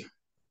ejercicio.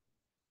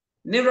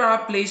 Never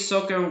I play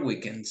soccer on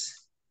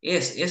weekends.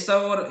 ¿Es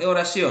esta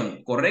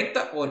oración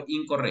correcta o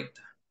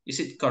incorrecta? Is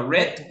it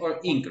correct or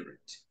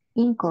incorrect?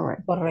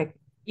 Incorrect. Correct.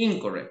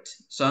 Incorrect.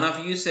 Some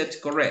of you said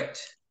correct.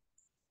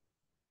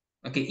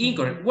 Ok,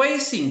 incorrect. Why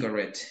is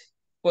incorrect?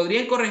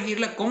 ¿Podrían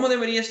corregirla? ¿Cómo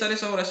debería estar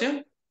esa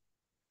oración?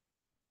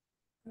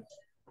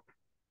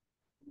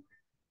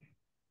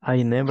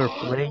 I never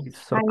play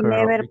soccer. I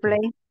never play.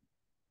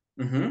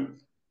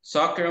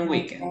 Soccer on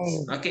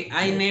weekends. Ok,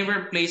 I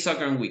never play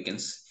soccer on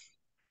weekends.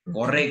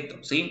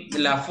 Correcto, ¿sí?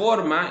 La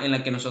forma en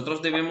la que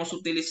nosotros debemos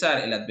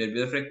utilizar el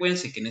adverbio de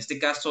frecuencia, que en este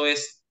caso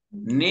es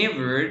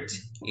never,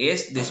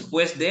 es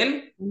después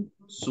del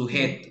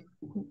sujeto,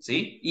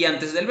 ¿sí? Y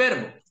antes del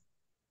verbo.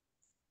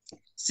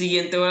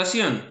 Siguiente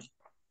oración.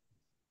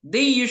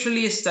 They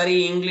usually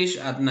study English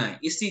at night.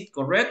 Is it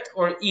correct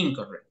or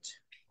incorrect?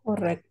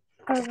 Correct.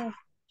 Correct.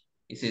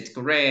 Is it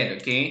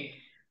correct? Okay.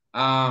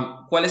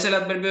 ¿Cuál es el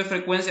adverbio de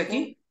frecuencia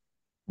aquí?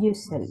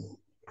 Usually.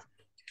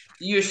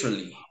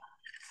 Usually.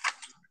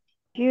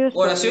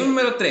 Oración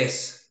número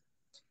 3.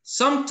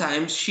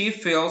 Sometimes she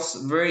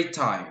feels very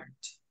tired.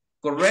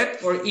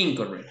 Correct or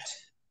incorrect?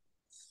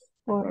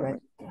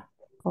 Correct.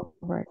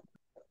 Correct.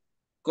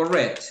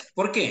 Correct.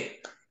 ¿Por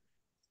qué?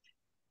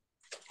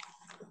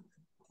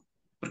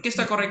 ¿Por qué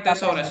está correcta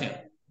esa oración?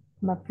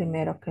 Va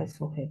primero que el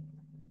sujeto.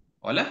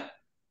 ¿Hola?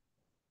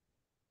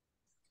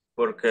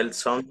 Porque el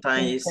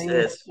sometimes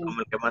es como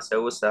el que más se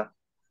usa.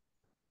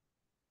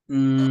 Sí.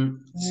 No,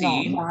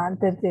 va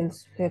antes del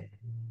sujeto.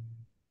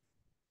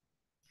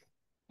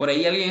 Por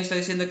ahí alguien está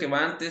diciendo que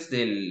va antes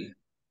del...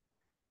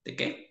 ¿De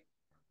qué?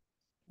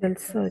 Del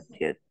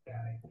subject.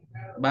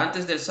 Va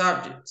antes del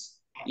subject.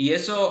 ¿Y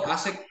eso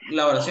hace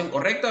la oración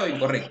correcta o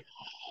incorrecta?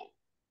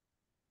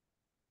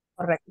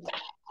 Correcto.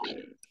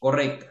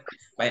 Correcta.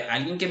 Vaya,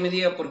 ¿alguien que me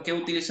diga por qué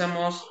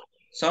utilizamos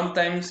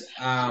sometimes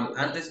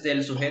antes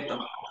del sujeto?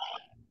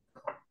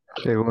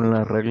 Según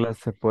las reglas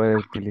se puede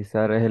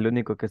utilizar, es el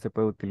único que se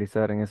puede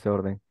utilizar en ese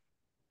orden.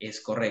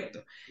 Es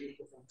correcto.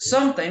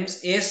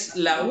 Sometimes es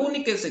la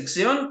única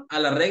excepción a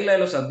la regla de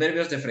los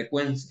adverbios de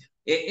frecuencia.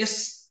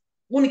 Es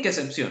única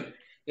excepción.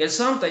 El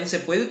sometimes se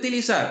puede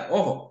utilizar,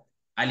 ojo,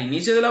 al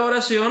inicio de la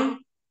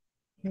oración,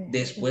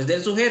 después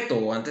del sujeto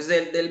o antes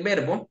del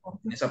verbo,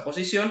 en esa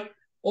posición,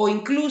 o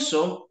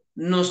incluso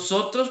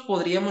nosotros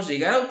podríamos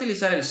llegar a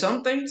utilizar el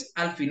sometimes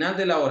al final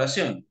de la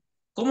oración.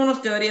 ¿Cómo nos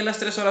quedarían las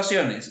tres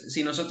oraciones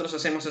si nosotros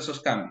hacemos esos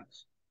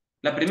cambios?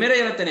 La primera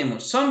ya la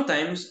tenemos.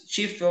 Sometimes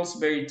she feels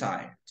very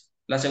tired.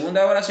 La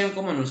segunda oración,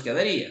 ¿cómo nos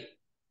quedaría?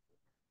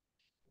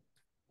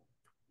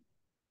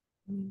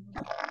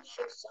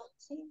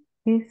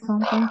 She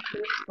sometimes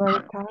feels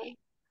very tired.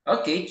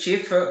 Ok,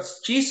 she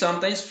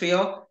sometimes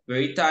feels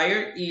very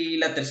tired. ¿Y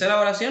la tercera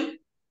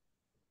oración?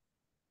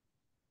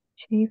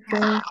 She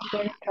feels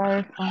very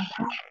tired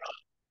sometimes.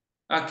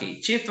 Okay,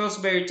 she feels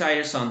very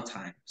tired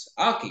sometimes.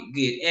 Okay,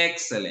 good,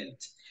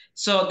 excellent.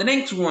 So the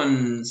next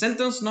one,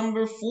 sentence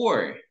number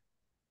 4.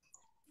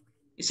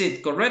 Is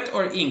it correct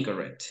or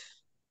incorrect?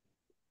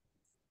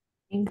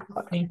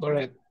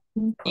 Incorrect.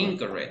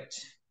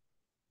 Incorrect.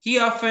 He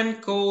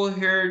often called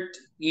her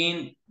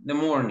in the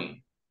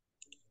morning.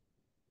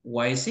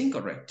 Why is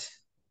incorrect?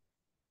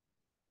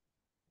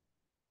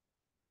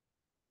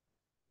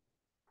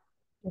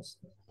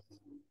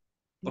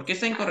 ¿Por qué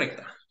está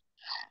incorrecta?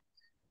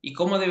 ¿Y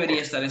cómo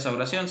debería estar esa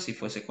oración si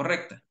fuese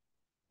correcta?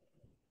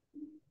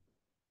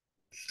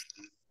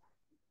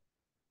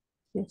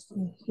 Yes,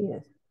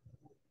 yes.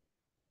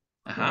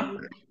 Ajá.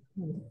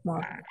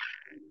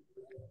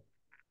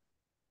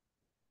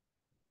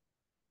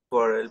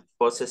 Por el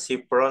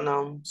possessive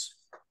pronouns.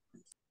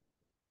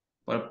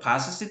 Por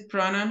possessive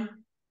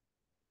pronoun.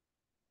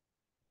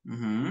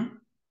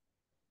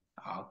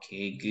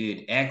 Okay,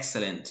 good,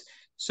 excellent.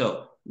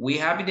 So we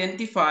have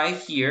identified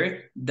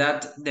here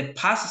that the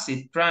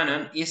possessive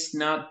pronoun is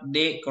not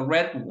the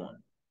correct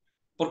one.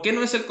 ¿Por qué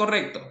no es el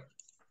correcto?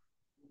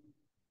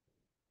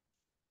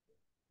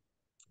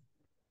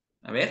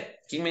 A ver,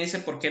 ¿quién me dice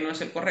por qué no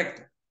es el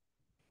correcto?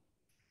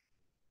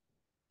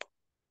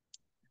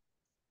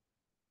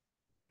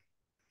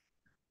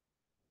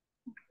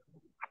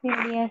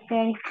 Debería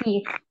ser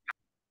his.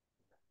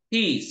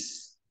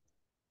 His.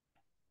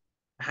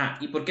 Ajá,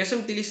 ¿y por qué se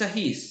utiliza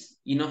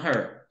his y no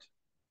her?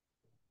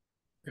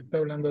 Está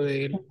hablando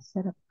de él.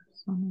 Tercera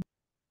persona.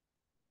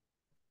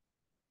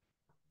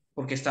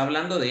 Porque está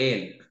hablando de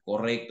él,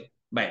 correcto.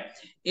 Vale.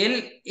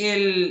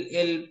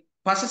 El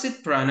possessive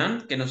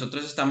pronoun que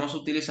nosotros estamos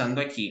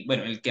utilizando aquí,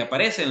 bueno, el que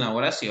aparece en la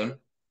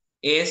oración,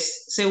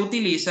 se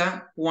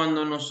utiliza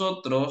cuando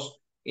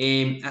nosotros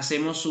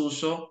hacemos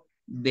uso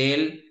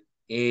del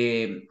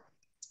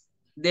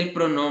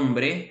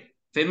pronombre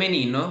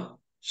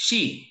femenino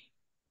she.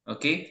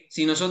 ¿Ok?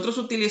 Si nosotros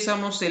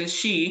utilizamos el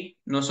she,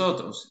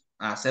 nosotros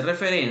hace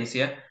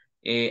referencia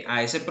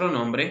a ese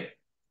pronombre,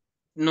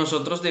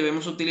 nosotros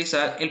debemos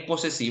utilizar el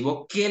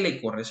posesivo que le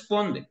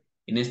corresponde.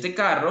 En este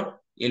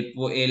caso,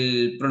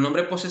 el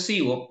pronombre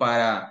posesivo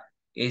para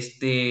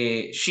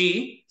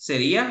she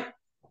sería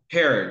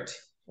heard.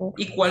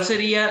 ¿Y cuál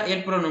sería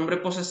el pronombre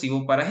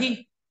posesivo para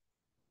he?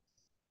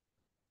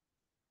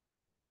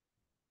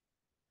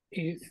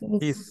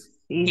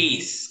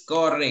 His,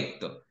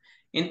 correcto.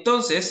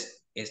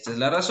 Entonces, esta es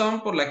la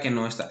razón por la que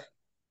no está.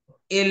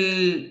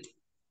 El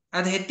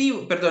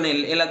adjetivo, perdón,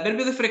 el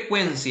adverbio de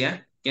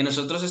frecuencia que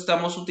nosotros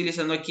estamos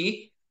utilizando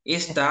aquí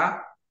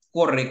está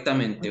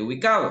correctamente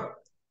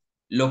ubicado.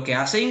 Lo que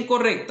hace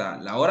incorrecta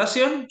la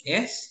oración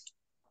es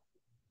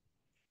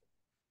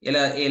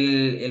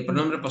el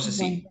pronombre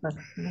posesivo.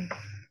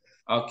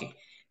 Ok.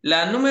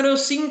 La número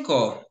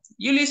 5.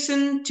 You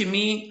listen to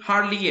me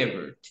hardly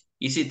ever.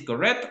 Is it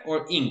correct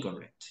or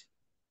incorrect?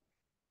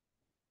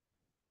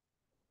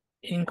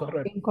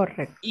 Incorrect.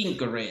 Incorrect.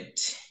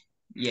 Incorrect.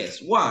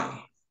 Yes.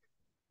 Why?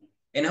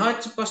 And how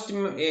it's supposed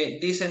to,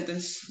 this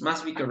sentence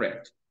must be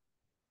correct.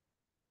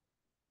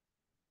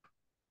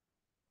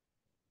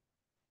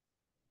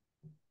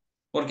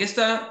 ¿Por qué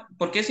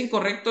es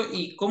incorrecto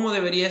y cómo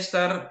debería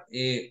estar,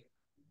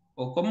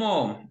 o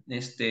cómo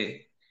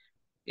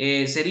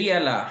sería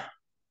la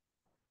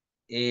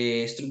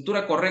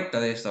estructura correcta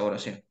de esta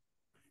oración?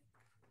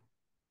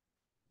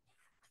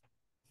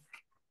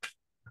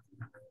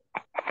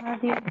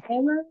 Have you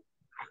ever?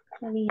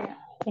 Sería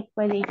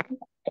después de his.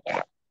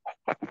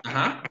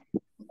 Ajá.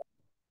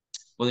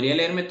 ¿Podría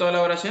leerme toda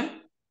la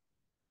oración?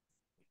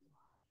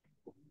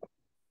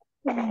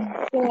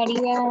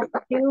 Quedaría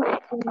you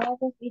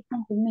never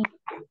listen to me.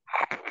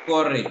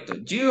 Correcto.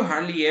 You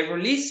hardly ever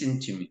listen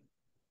to me.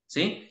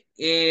 ¿Sí?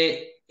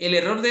 El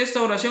error de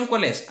esta oración,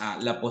 ¿cuál es?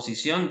 La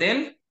posición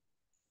del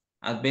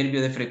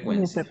adverbio de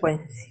frecuencia.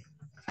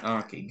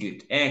 Okay,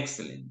 good.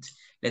 Excellent.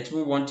 Let's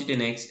move on to the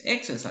next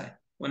exercise.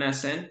 When I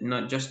send,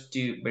 not just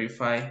to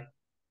verify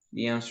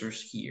the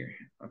answers here.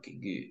 Okay,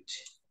 good.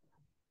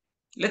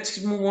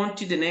 Let's move on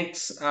to the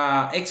next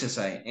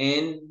exercise.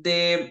 And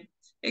the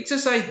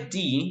exercise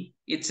D,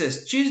 it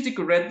says choose the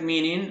correct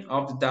meaning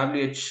of the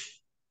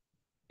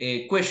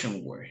WH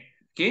question word.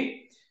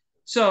 Okay,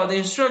 so the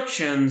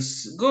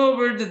instructions: go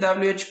over the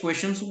WH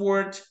questions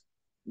word.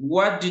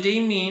 What do they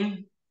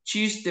mean?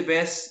 Choose the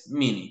best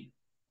meaning.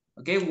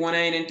 Okay, want to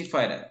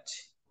identify that.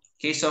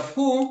 Case of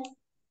who.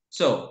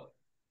 So,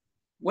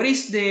 ¿cuál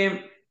es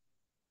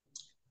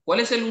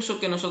el uso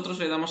que nosotros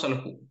le damos a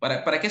los who?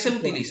 ¿Para qué se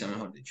utiliza,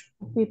 mejor dicho?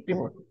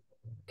 People.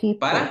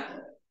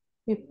 Para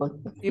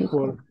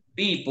People.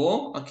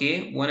 people,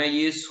 okay. When I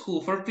use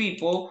who for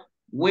people,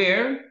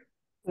 where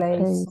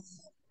Place.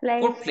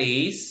 for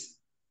place,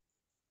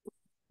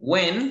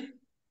 when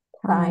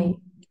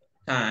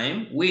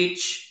time,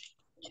 which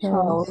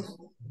Chose.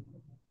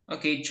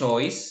 okay,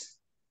 choice,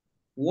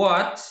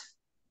 what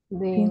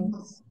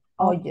Things.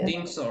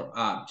 things or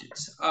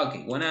objects.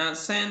 Okay, when I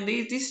send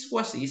this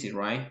was easy,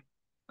 right?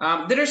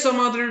 There are some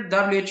other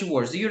WH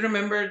words. Do you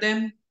remember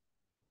them?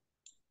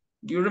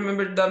 Do you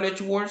remember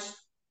WH words?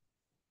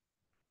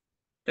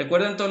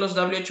 ¿Recuerdan todos los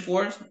WH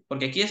words?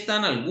 Porque aquí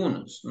están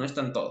algunos, no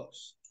están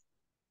todos.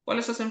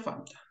 ¿Cuáles hacen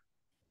falta?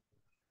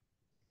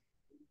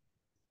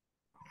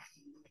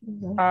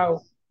 How.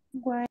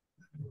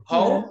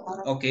 How,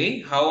 ok.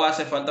 How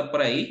hace falta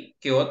por ahí.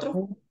 ¿Qué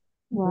otro?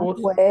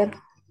 Where.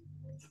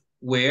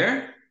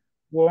 Where.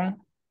 When.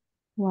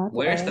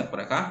 Where está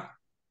por acá.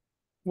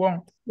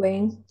 When.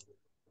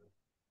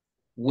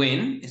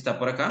 When está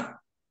por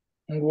acá.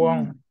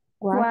 When.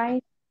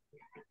 Why.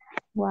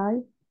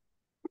 Why.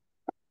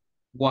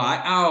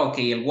 Ah, ok.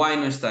 El why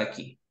no está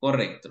aquí.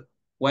 Correcto.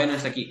 Why no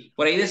está aquí.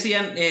 Por ahí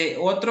decían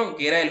otro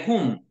que era el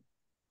whom.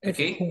 Ok.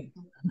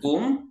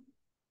 Whom.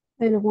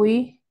 El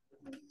we.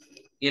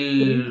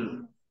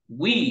 El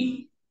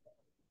we.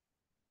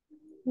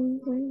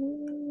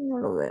 No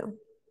lo veo.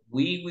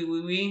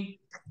 We.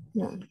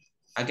 No.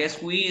 I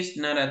guess we is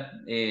not a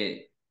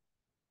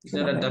it's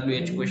not a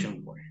WH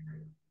question word.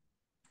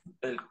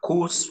 El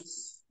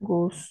whose.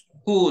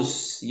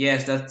 Whose.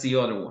 Yes, that's the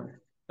other one.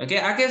 Okay,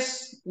 I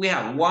guess we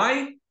have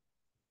why,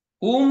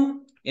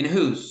 whom, and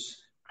whose.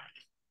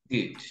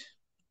 Good.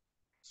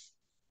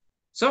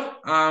 So,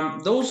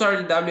 those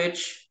are the WH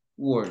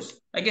words.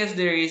 I guess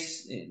there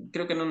is,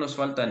 creo que no nos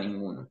falta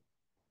ninguno.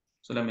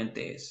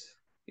 Solamente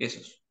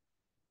esos.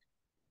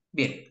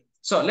 Bien.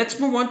 So, let's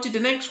move on to the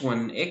next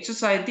one.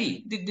 Exercise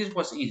D. This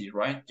was easy,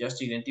 right? Just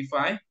to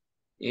identify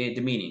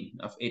the meaning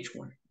of each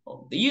one.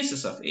 Or the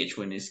uses of each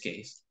one in this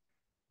case.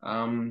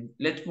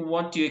 Let's move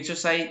on to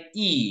exercise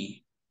E.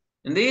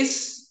 In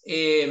this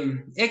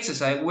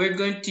exercise, we're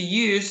going to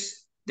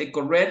use the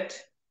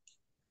correct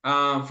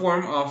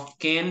form of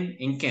can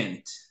and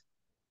can't.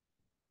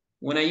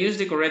 When I use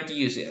the correct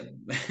use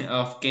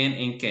of can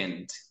and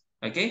can't,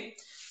 okay?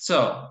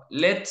 So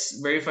let's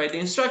verify the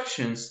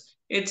instructions.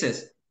 It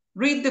says,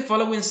 read the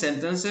following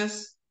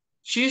sentences.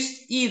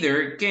 Choose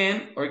either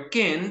can or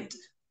can't.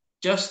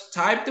 Just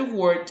type the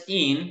word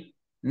in,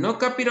 no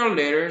capital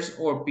letters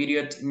or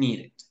period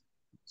needed.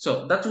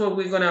 So that's what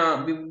we're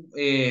gonna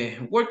be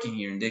working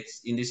here in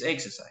this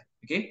exercise,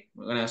 okay?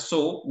 We're gonna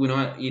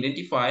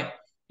identify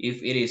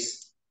if it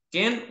is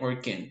can or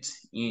can't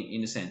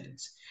in the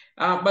sentence.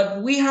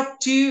 But we have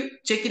to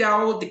check it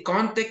out, the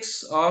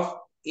context of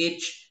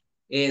each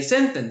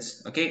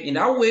sentence, okay? In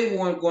that way,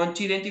 we're going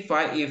to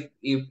identify if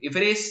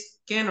it is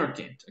can or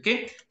can't,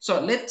 okay?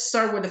 So let's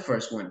start with the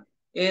first one.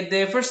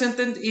 The first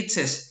sentence, it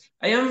says,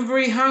 I am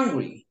very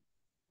hungry.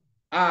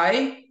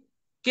 I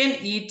can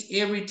eat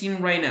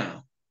everything right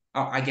now.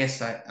 Oh, I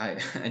guess I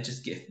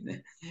just give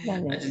the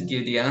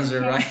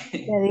answer, right?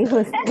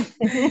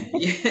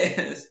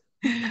 Yes.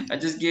 I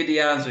just give the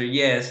answer,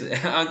 yes.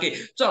 Okay,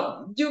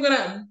 so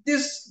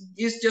this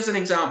is just an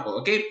example,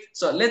 okay?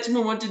 So let's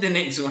move on to the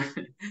next one.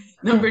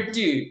 Number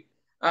 2.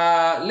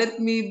 Let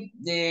me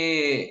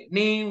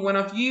name one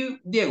of you,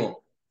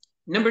 Diego.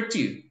 Number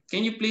 2,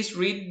 can you please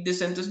read the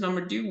sentence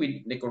number 2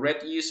 with the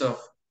correct use of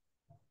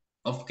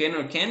can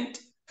or can't?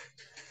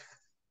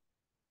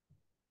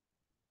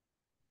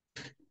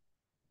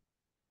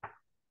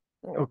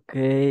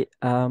 Okay,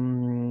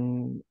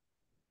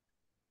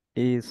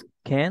 is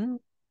can?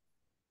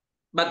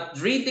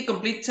 But read the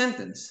complete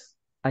sentence.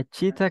 A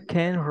cheetah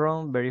can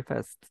run very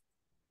fast.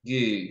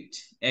 Good,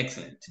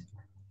 excellent.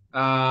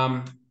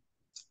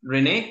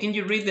 Renee, can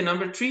you read the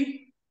number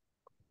 3?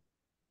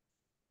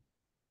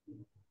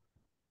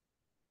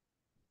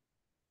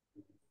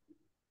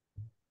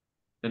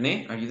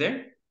 Renee, are you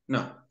there?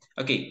 No.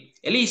 Okay,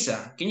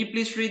 Elisa, can you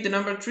please read the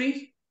number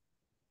 3?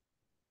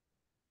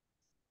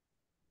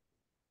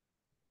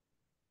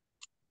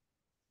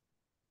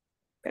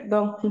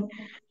 Perdón.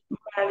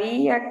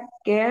 Maria,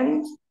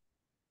 can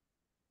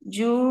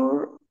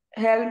you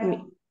help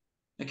me?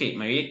 Okay,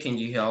 Maria, can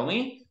you help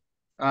me?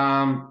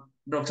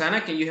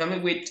 Roxana, can you help me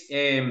with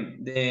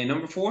the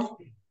number 4?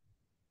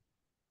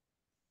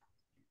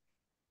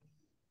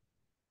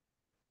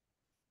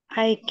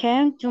 I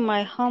came to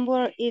my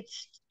homework.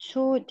 It's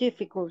too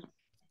difficult.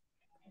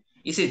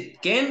 Is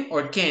it can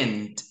or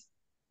can't?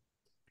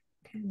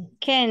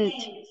 Can't.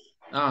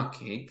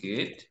 Okay,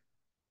 good.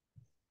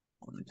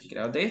 Want to check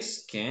out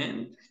this?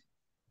 Can't.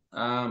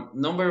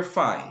 Number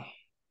 5.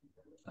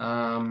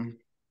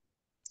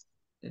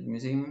 Let me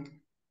see.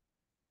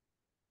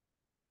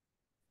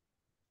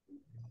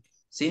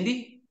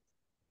 Cindy?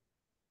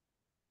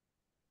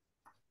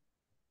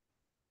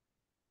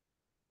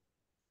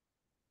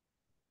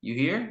 You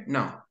here?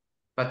 No.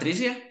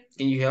 Patricia,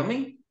 can you help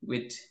me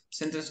with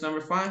sentence number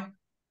 5?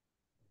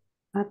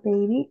 A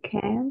baby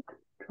can't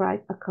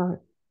drive a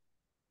car.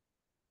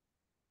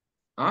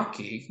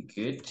 Okay,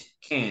 good.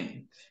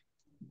 Can't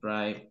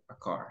drive a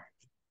car.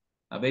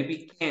 A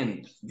baby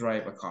can't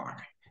drive a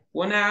car.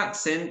 When I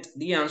send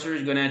the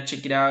answers, gonna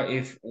check it out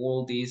if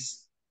all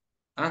these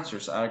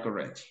answers are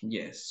correct.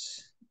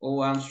 Yes,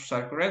 all answers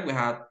are correct. We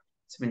have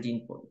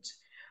 17 points.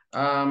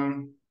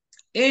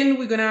 And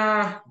we're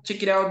gonna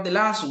check it out the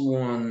last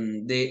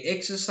one, the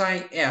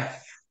exercise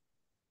F.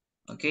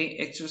 Okay,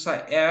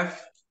 exercise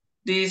F.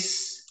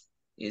 This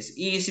is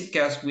easy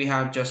because we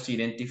have just to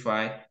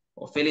identify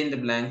or fill in the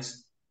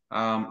blanks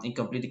and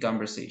complete the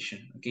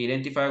conversation. Okay,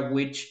 identify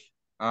which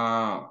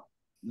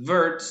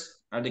verbs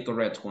are the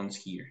correct ones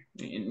here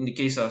in the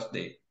case of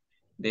the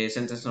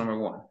sentence number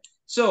 1.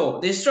 So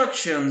the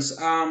instructions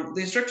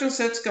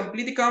says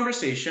complete the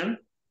conversation.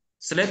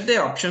 Select the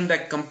option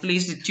that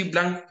completes the 2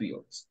 blank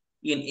fields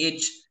in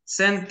each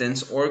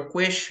sentence or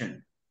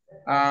question.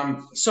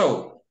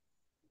 So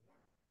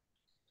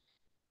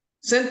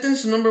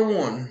sentence number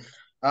 1.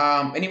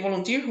 Any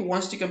volunteer who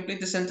wants to complete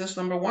the sentence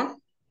number 1?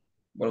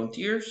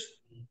 Volunteers?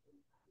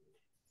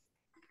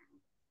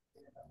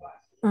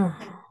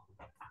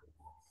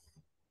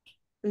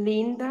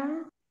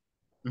 Linda,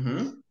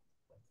 Mm-hmm.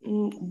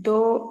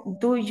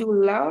 do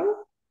you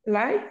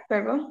like,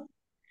 perdón,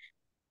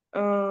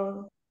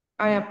 an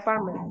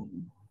apartment?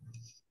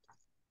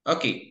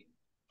 Okay.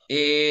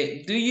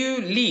 Do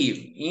you live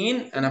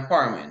in an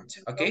apartment?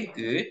 Okay,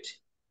 good.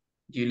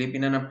 Do you live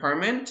in an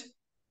apartment?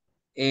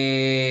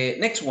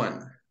 Next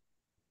one.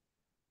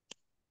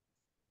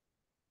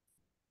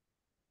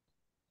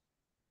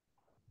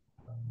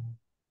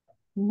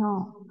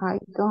 No, I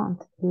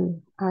don't.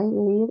 I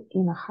live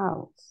in a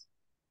house.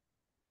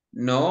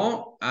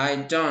 No, I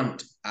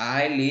don't.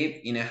 I live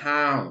in a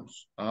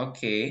house.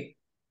 Okay.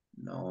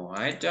 No,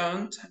 I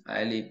don't.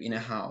 I live in a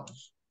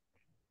house.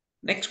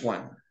 Next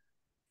one.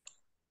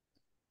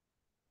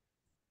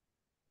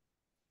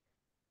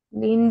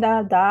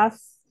 Linda,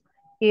 does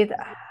it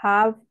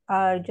have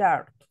a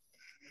yard?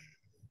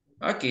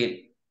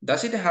 Okay.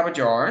 Does it have a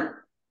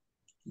yard?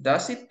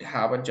 Does it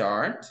have a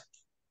yard?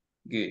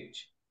 Good.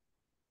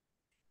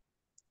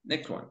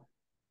 Next one.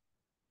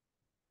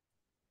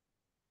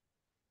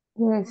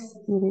 Yes,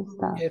 it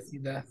does. Yes,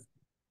 it does.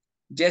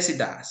 Yes, it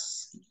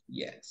does.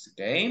 Yes,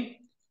 okay.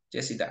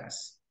 Yes, it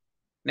does.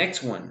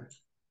 Next one.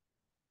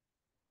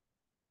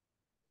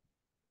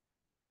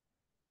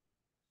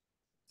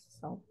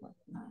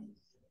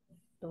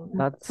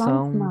 That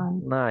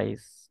sounds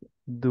nice.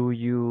 Do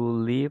you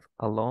live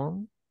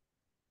alone?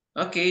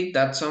 Okay,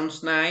 that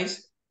sounds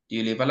nice. Do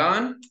you live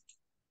alone?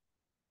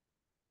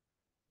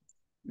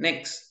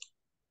 Next.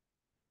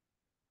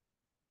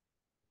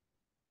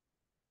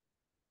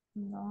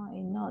 No,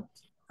 I'm not.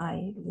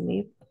 I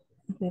live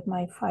with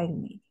my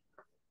family.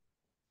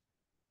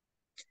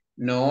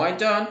 No, I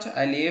don't.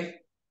 I live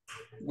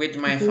with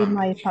my With family.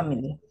 my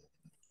family.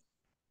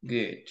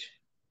 Good.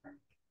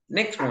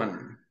 Next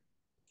one.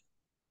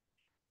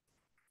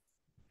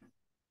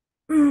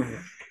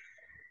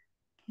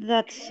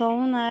 That's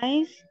so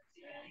nice.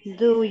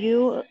 Do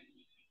you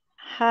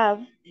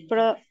have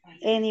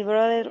any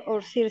brother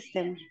or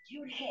sister?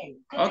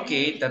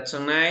 Okay, that's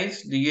so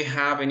nice. Do you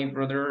have any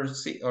brother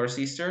or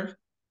sister?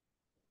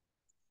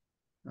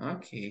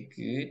 Okay,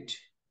 good.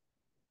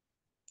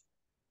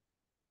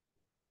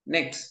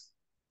 Next.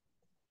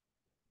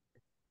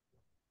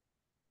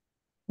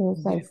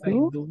 Yes, I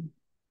do.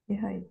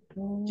 Yes, I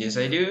do. Yes,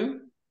 I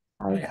do.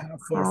 I have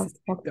 4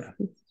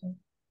 sisters.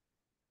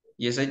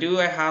 Yes, I do.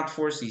 I have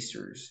 4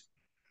 sisters.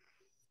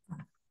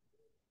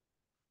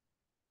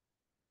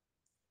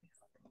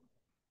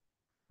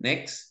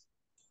 Next.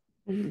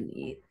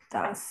 Really,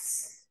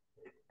 does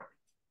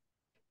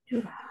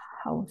your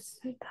house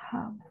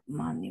have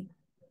money?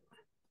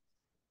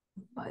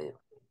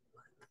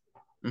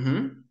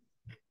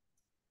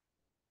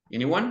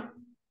 Anyone?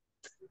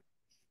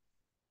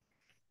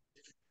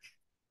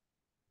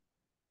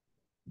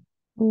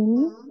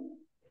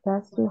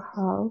 Does your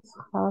house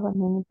have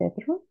many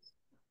bedrooms?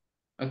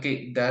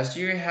 Okay, does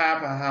your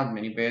house have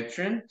many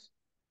bedrooms?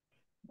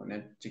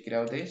 Wanna check it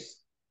out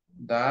this?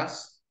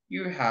 Does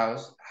your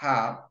house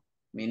have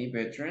many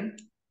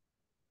bedrooms?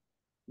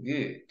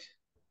 Good.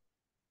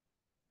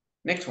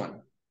 Next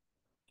one.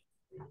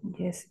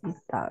 Yes, it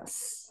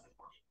does.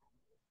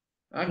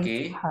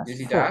 Okay, yes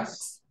it 4.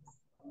 does.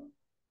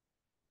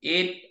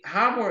 It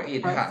have or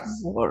it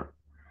has?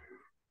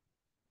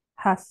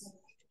 Has.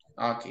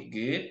 Okay,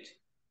 good.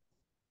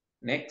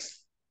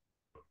 Next.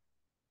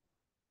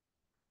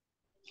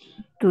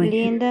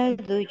 Linda,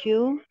 do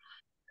you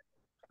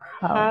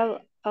How?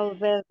 have a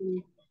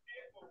bedroom?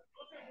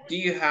 Do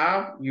you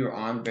have your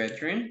own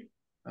bedroom?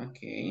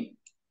 Okay.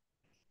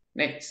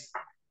 Next.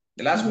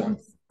 The last one.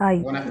 Yes, I I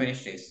want to do.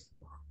 finish this.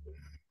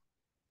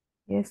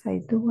 Yes, I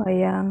do.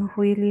 I am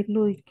really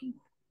lucky.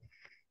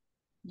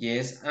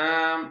 Yes,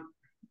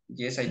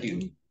 yes, I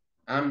do.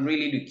 I'm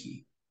really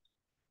lucky.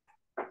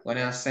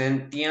 Wanna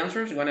send the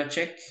answers? Wanna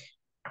check?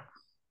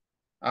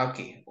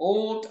 Okay,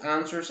 all the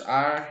answers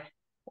are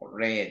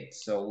red.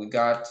 So we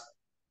got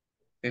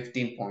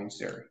 15 points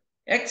there.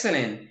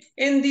 Excellent.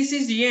 And this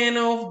is the end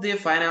of the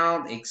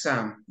final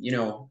exam. You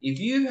know, if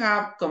you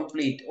have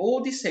complete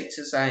all this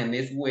exercise in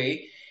this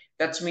way,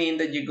 that means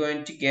that you're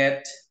going to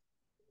get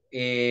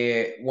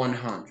a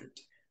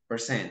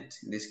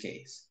 100% in this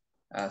case.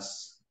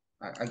 As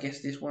I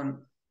guess this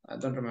one, I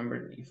don't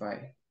remember if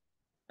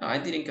no, I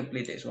didn't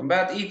complete this one.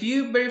 But if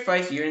you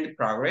verify here in the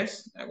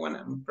progress,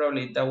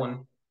 probably that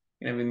one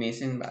gonna be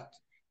missing. But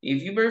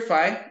if you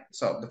verify,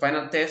 so the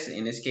final test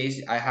in this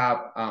case, I have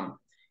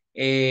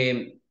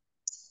a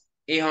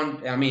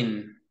 800. I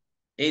mean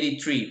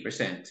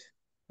 83%.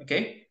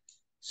 Okay,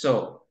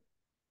 so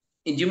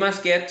you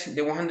must get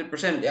the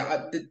 100%.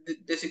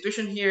 The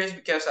situation here is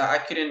because I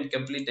couldn't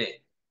complete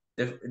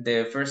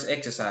the first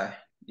exercise.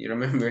 You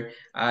remember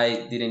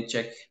I didn't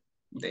check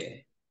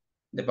the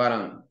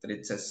button that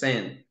it says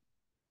send.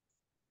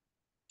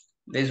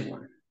 This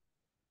one.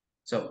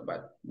 So,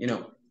 but you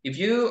know, if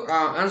you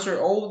answer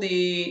all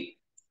the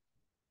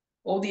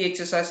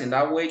exercise in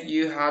that way,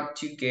 you have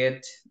to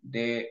get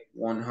the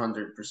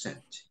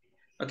 100%.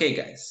 Okay,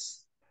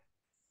 guys.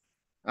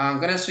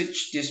 I'm gonna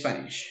switch to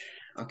Spanish.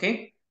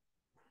 Okay.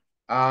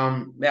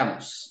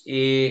 Veamos.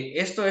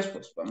 Esto es,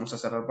 pues, vamos a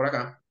cerrar por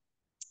acá.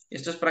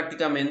 Esto es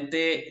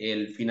prácticamente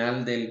el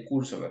final del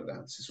curso,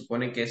 ¿verdad? Se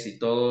supone que si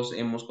todos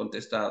hemos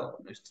contestado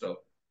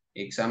nuestro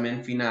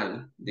examen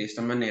final de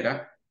esta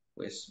manera,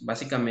 pues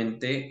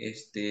básicamente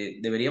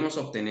deberíamos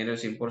obtener el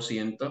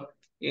 100%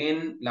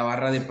 en la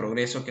barra de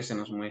progreso que se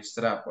nos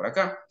muestra por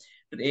acá.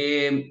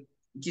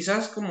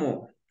 Quizás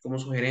como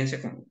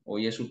sugerencia, como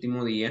hoy es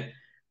último día,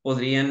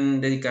 podrían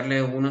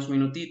dedicarle unos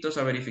minutitos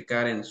a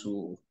verificar en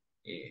su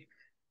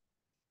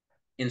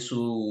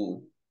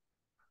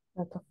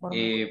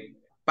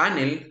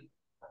panel,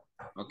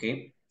 ¿ok?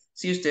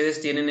 Si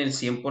ustedes tienen el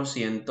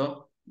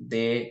 100%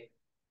 de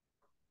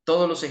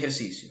todos los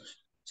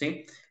ejercicios,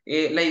 ¿sí?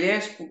 La idea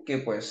es que,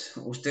 pues,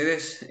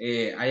 ustedes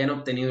hayan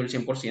obtenido el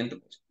 100%,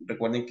 pues,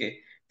 recuerden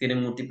que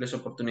tienen múltiples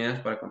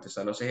oportunidades para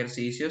contestar los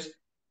ejercicios,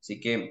 así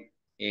que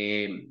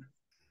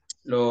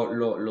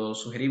lo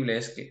sugerible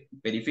es que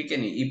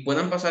verifiquen y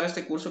puedan pasar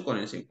este curso con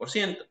el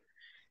 100%.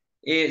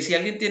 Si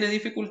alguien tiene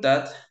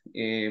dificultad,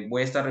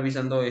 voy a estar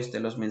revisando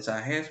los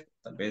mensajes.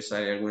 Tal vez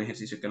hay algún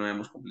ejercicio que no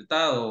hemos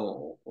completado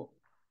o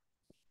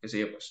qué sé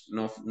yo, pues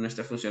no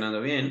esté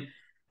funcionando bien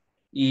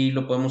y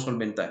lo podemos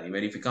solventar. Y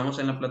verificamos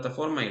en la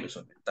plataforma y lo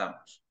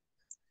solventamos.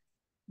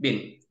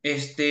 Bien,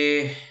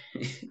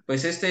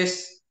 pues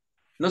es,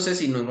 no sé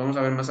si nos vamos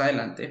a ver más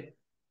adelante.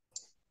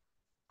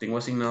 Tengo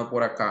asignado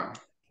por acá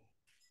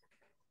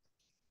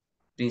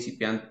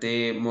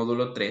principiante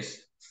módulo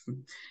 3.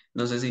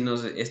 No sé si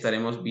nos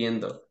estaremos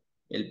viendo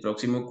el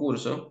próximo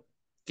curso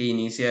que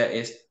inicia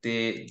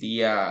este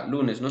día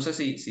lunes. No sé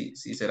si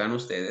serán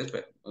ustedes,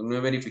 pero no he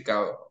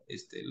verificado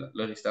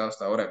los listados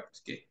hasta ahora,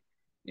 pues que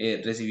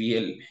recibí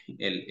el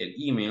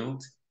email.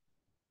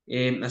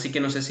 Así que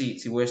no sé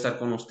si voy a estar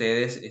con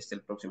ustedes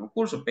el próximo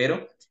curso,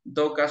 pero en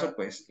todo caso,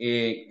 pues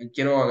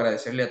quiero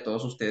agradecerle a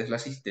todos ustedes la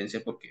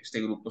asistencia porque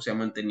este grupo se ha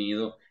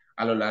mantenido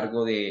a lo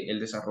largo del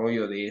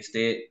desarrollo de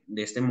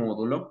este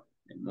módulo,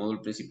 el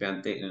módulo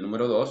principiante, el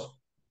número 2.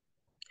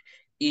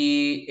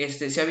 Y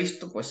se ha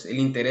visto pues el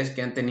interés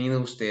que han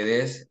tenido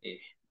ustedes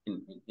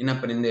en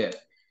aprender.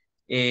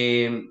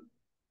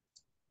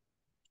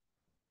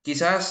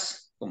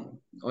 Quizás,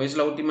 como hoy es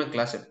la última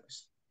clase,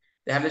 pues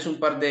dejarles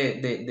un par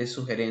de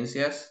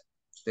sugerencias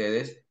a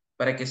ustedes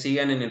para que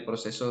sigan en el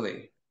proceso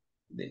de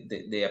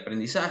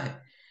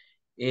aprendizaje.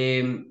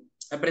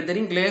 Aprender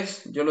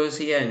inglés, yo lo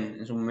decía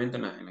en su momento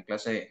en la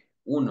clase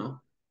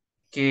 1,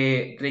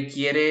 que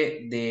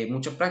requiere de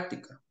mucha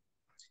práctica.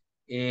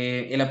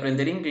 El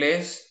aprender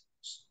inglés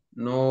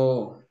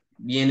no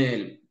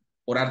viene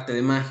por arte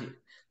de magia,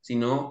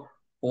 sino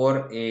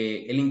por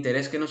el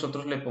interés que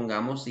nosotros le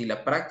pongamos y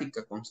la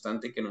práctica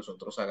constante que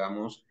nosotros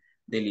hagamos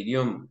del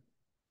idioma.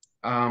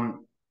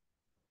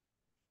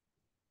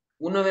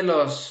 Uno de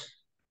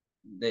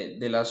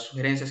las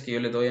sugerencias que yo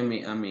le doy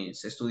a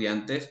mis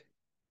estudiantes,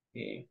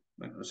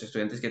 bueno, los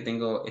estudiantes que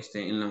tengo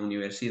en la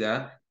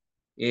universidad,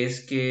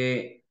 es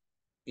que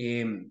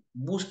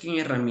busquen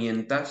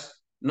herramientas,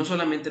 no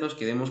solamente nos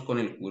quedemos con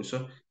el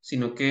curso,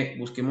 sino que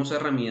busquemos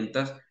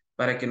herramientas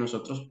para que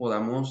nosotros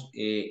podamos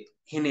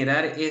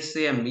generar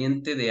ese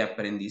ambiente de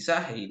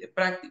aprendizaje y de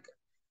práctica.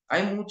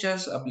 Hay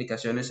muchas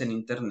aplicaciones en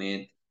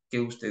internet que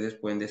ustedes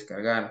pueden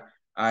descargar.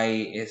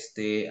 Hay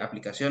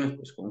aplicaciones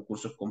pues, con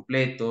cursos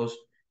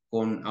completos,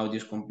 con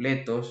audios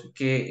completos,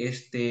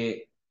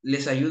 que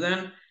les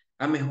ayudan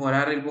a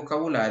mejorar el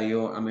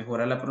vocabulario, a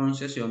mejorar la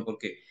pronunciación,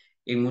 porque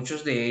en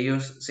muchos de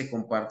ellos se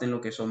comparten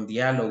lo que son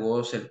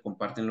diálogos, se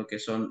comparten lo que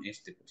son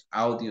pues,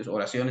 audios,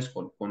 oraciones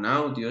con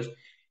audios,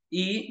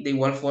 y de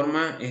igual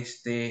forma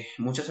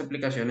muchas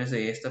aplicaciones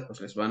de estas pues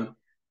les van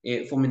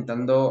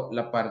fomentando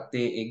la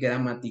parte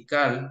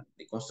gramatical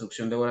de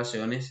construcción de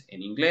oraciones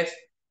en inglés.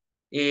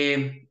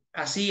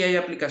 Así hay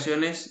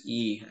aplicaciones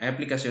y hay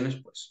aplicaciones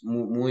pues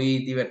muy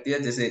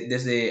divertidas,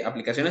 desde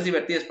aplicaciones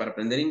divertidas para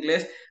aprender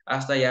inglés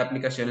hasta ya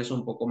aplicaciones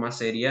un poco más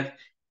serias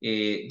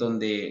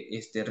donde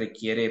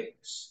requiere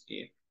pues,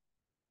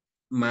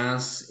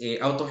 más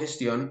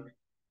autogestión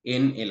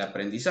en el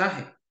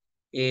aprendizaje.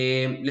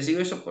 Les digo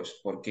eso pues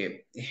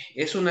porque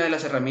es una de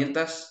las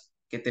herramientas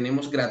que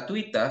tenemos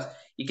gratuitas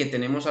y que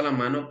tenemos a la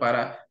mano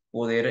para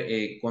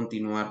poder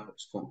continuar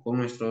pues, con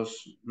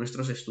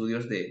nuestros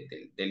estudios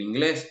del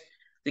inglés.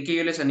 Así que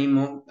yo les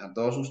animo a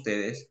todos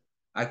ustedes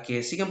a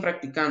que sigan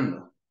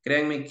practicando.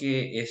 Créanme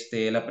que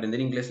el aprender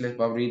inglés les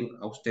va a abrir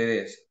a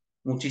ustedes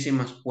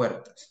muchísimas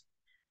puertas,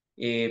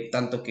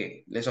 tanto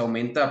que les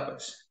aumenta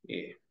pues,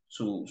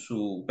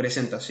 su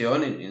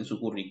presentación en su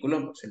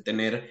currículum, pues, el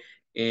tener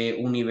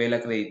un nivel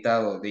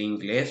acreditado de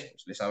inglés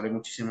pues, les abre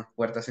muchísimas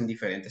puertas en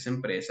diferentes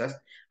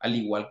empresas, al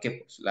igual que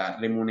pues, la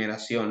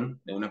remuneración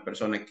de una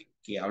persona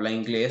que habla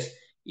inglés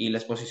y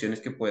las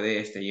posiciones que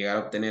puede llegar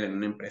a obtener en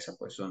una empresa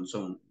pues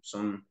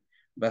son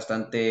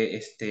bastante,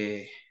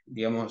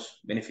 digamos,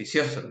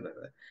 beneficiosas,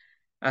 ¿verdad?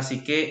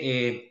 Así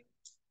que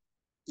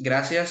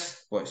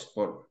gracias pues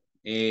por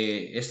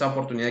esta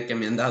oportunidad que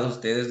me han dado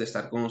ustedes de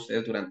estar con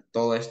ustedes durante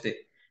todo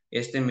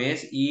este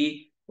mes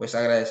y pues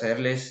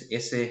agradecerles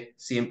ese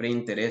siempre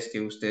interés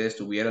que ustedes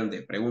tuvieron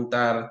de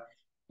preguntar,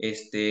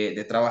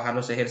 de trabajar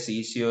los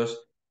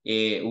ejercicios.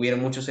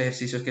 Hubieron muchos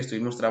ejercicios que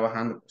estuvimos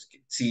trabajando, pues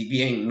que si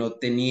bien no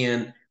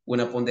tenían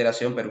una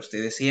ponderación, pero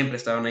ustedes siempre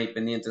estaban ahí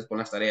pendientes con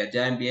las tareas.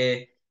 Ya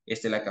envié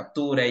la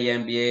captura, ya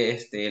envié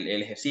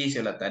el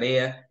ejercicio, la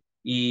tarea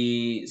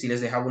y si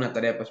les dejaba una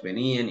tarea, pues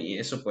venían y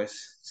eso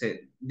pues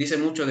se dice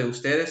mucho de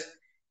ustedes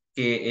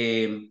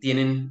que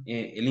tienen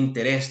el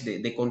interés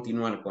de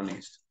continuar con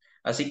esto.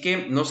 Así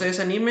que no se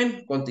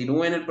desanimen,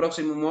 continúen el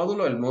próximo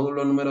módulo, el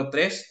módulo número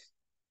 3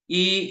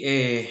 y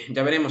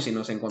ya veremos si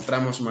nos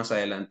encontramos más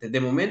adelante. De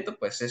momento,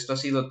 pues esto ha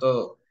sido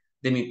todo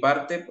de mi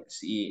parte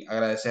pues, y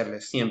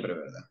agradecerles siempre,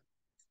 ¿verdad?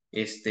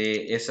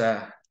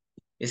 Ese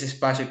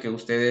espacio que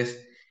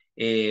ustedes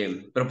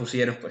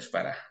propusieron pues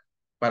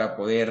para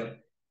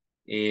poder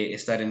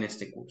estar en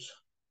este curso.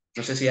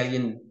 No sé si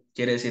alguien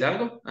quiere decir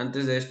algo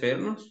antes de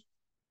despedirnos.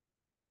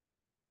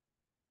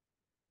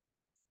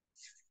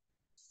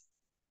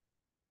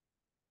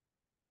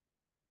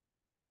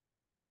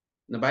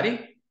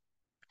 Nobody?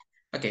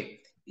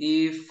 Okay.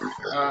 En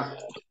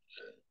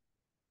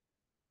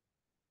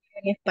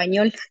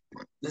español.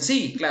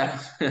 Sí, claro.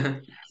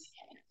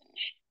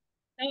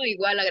 No,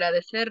 igual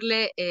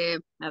agradecerle,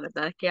 la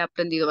verdad es que he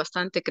aprendido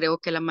bastante, creo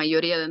que la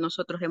mayoría de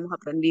nosotros hemos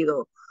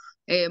aprendido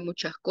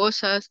muchas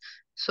cosas,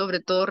 sobre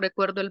todo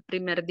recuerdo el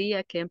primer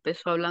día que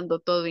empezó hablando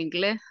todo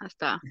inglés,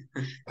 hasta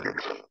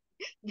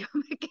yo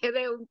me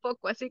quedé un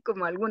poco así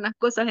como algunas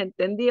cosas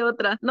entendí,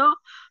 otras no,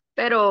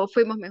 pero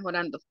fuimos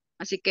mejorando,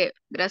 así que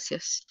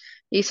gracias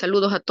y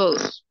saludos a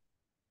todos.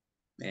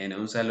 Bueno,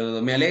 un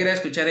saludo. Me alegra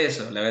escuchar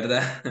eso, la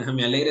verdad.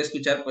 Me alegra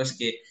escuchar pues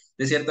que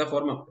de cierta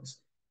forma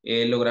pues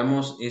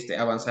logramos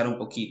avanzar un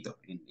poquito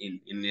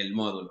en el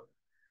módulo.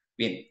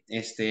 Bien,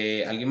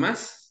 ¿alguien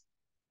más?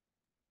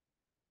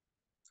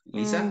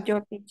 Lisa.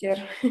 Yo,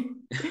 teacher.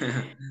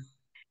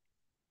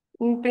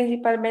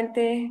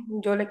 Principalmente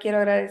yo le quiero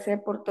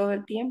agradecer por todo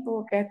el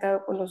tiempo que ha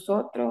estado con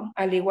nosotros,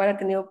 al igual ha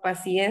tenido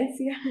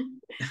paciencia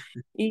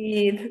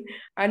y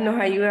nos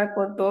ayuda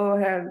con todo, o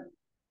sea,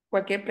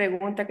 cualquier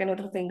pregunta que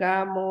nosotros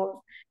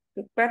tengamos,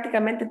 que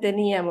prácticamente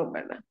teníamos,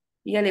 ¿verdad?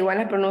 Y al igual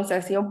la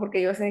pronunciación,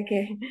 porque yo sé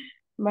que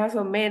más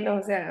o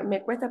menos, o sea,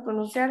 me cuesta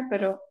pronunciar,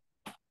 pero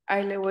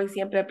ahí le voy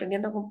siempre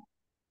aprendiendo,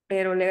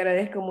 pero le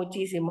agradezco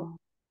muchísimo.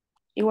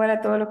 Igual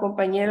a todos los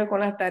compañeros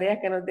con las tareas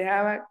que nos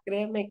dejaba,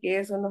 créeme que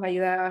eso nos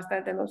ayudaba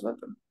bastante a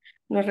nosotros.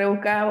 Nos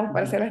rebuscábamos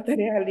para hacer las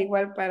tareas, al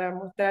igual para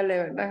mostrarle,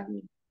 ¿verdad?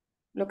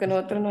 Lo que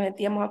nosotros nos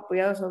sentíamos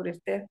apoyados sobre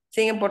usted,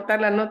 sin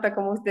importar la nota,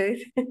 como usted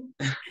dice.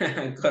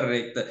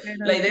 Correcto.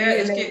 Pero La idea sí,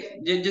 es que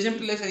yo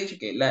siempre les he dicho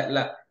que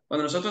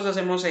cuando nosotros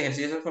hacemos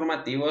ejercicios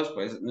formativos,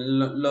 pues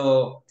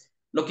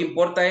lo que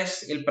importa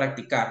es el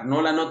practicar,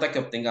 no la nota que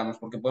obtengamos,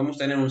 porque podemos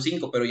tener un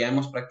 5 pero ya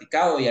hemos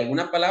practicado y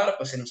alguna palabra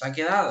pues se nos ha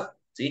quedado,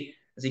 ¿sí?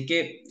 Así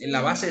que la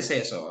base es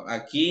eso.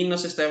 Aquí no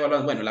se está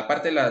evaluando, bueno, la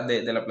parte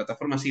de la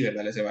plataforma sí,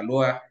 ¿verdad? Les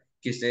evalúa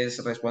que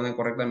ustedes respondan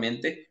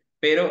correctamente,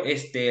 pero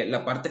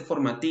la parte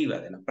formativa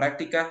de la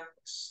práctica,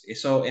 pues,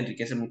 eso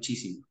enriquece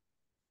muchísimo.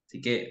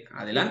 Así que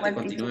adelante,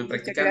 igual, teacher, continúen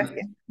muchas practicando.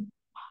 gracias.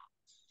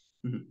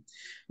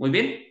 Muy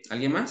bien,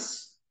 ¿alguien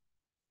más?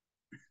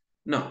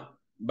 No.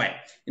 Bueno,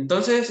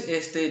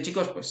 entonces,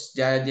 chicos, pues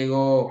ya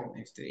llegó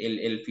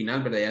el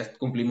final, ¿verdad? Ya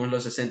cumplimos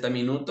los 60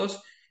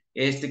 minutos.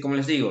 Como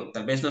les digo,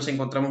 tal vez nos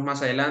encontramos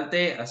más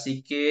adelante,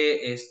 así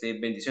que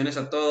bendiciones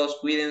a todos,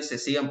 cuídense,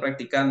 sigan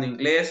practicando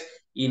inglés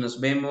y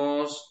nos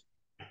vemos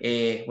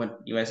Bueno,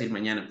 iba a decir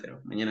mañana,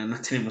 pero mañana no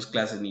tenemos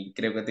clases ni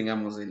creo que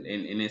tengamos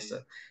en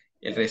esto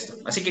el resto.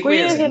 Así que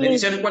cuídense.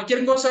 Bendiciones.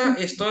 Cualquier cosa,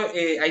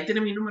 ahí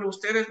tienen mi número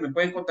ustedes, me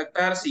pueden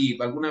contactar si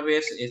alguna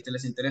vez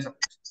les interesa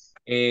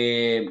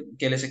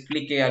que les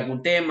explique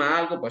algún tema,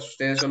 algo, pues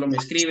ustedes solo me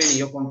escriben y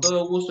yo con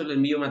todo gusto les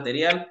envío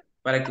material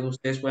para que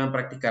ustedes puedan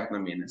practicar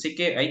también. Así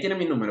que ahí tienen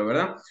mi número,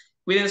 ¿verdad?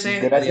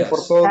 Cuídense. Gracias por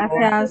Adiós. todo.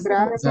 Gracias.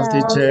 Gracias,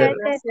 Gracias. teacher.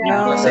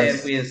 Un placer,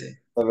 Adiós.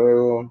 cuídense. Hasta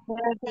luego.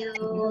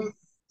 Gracias.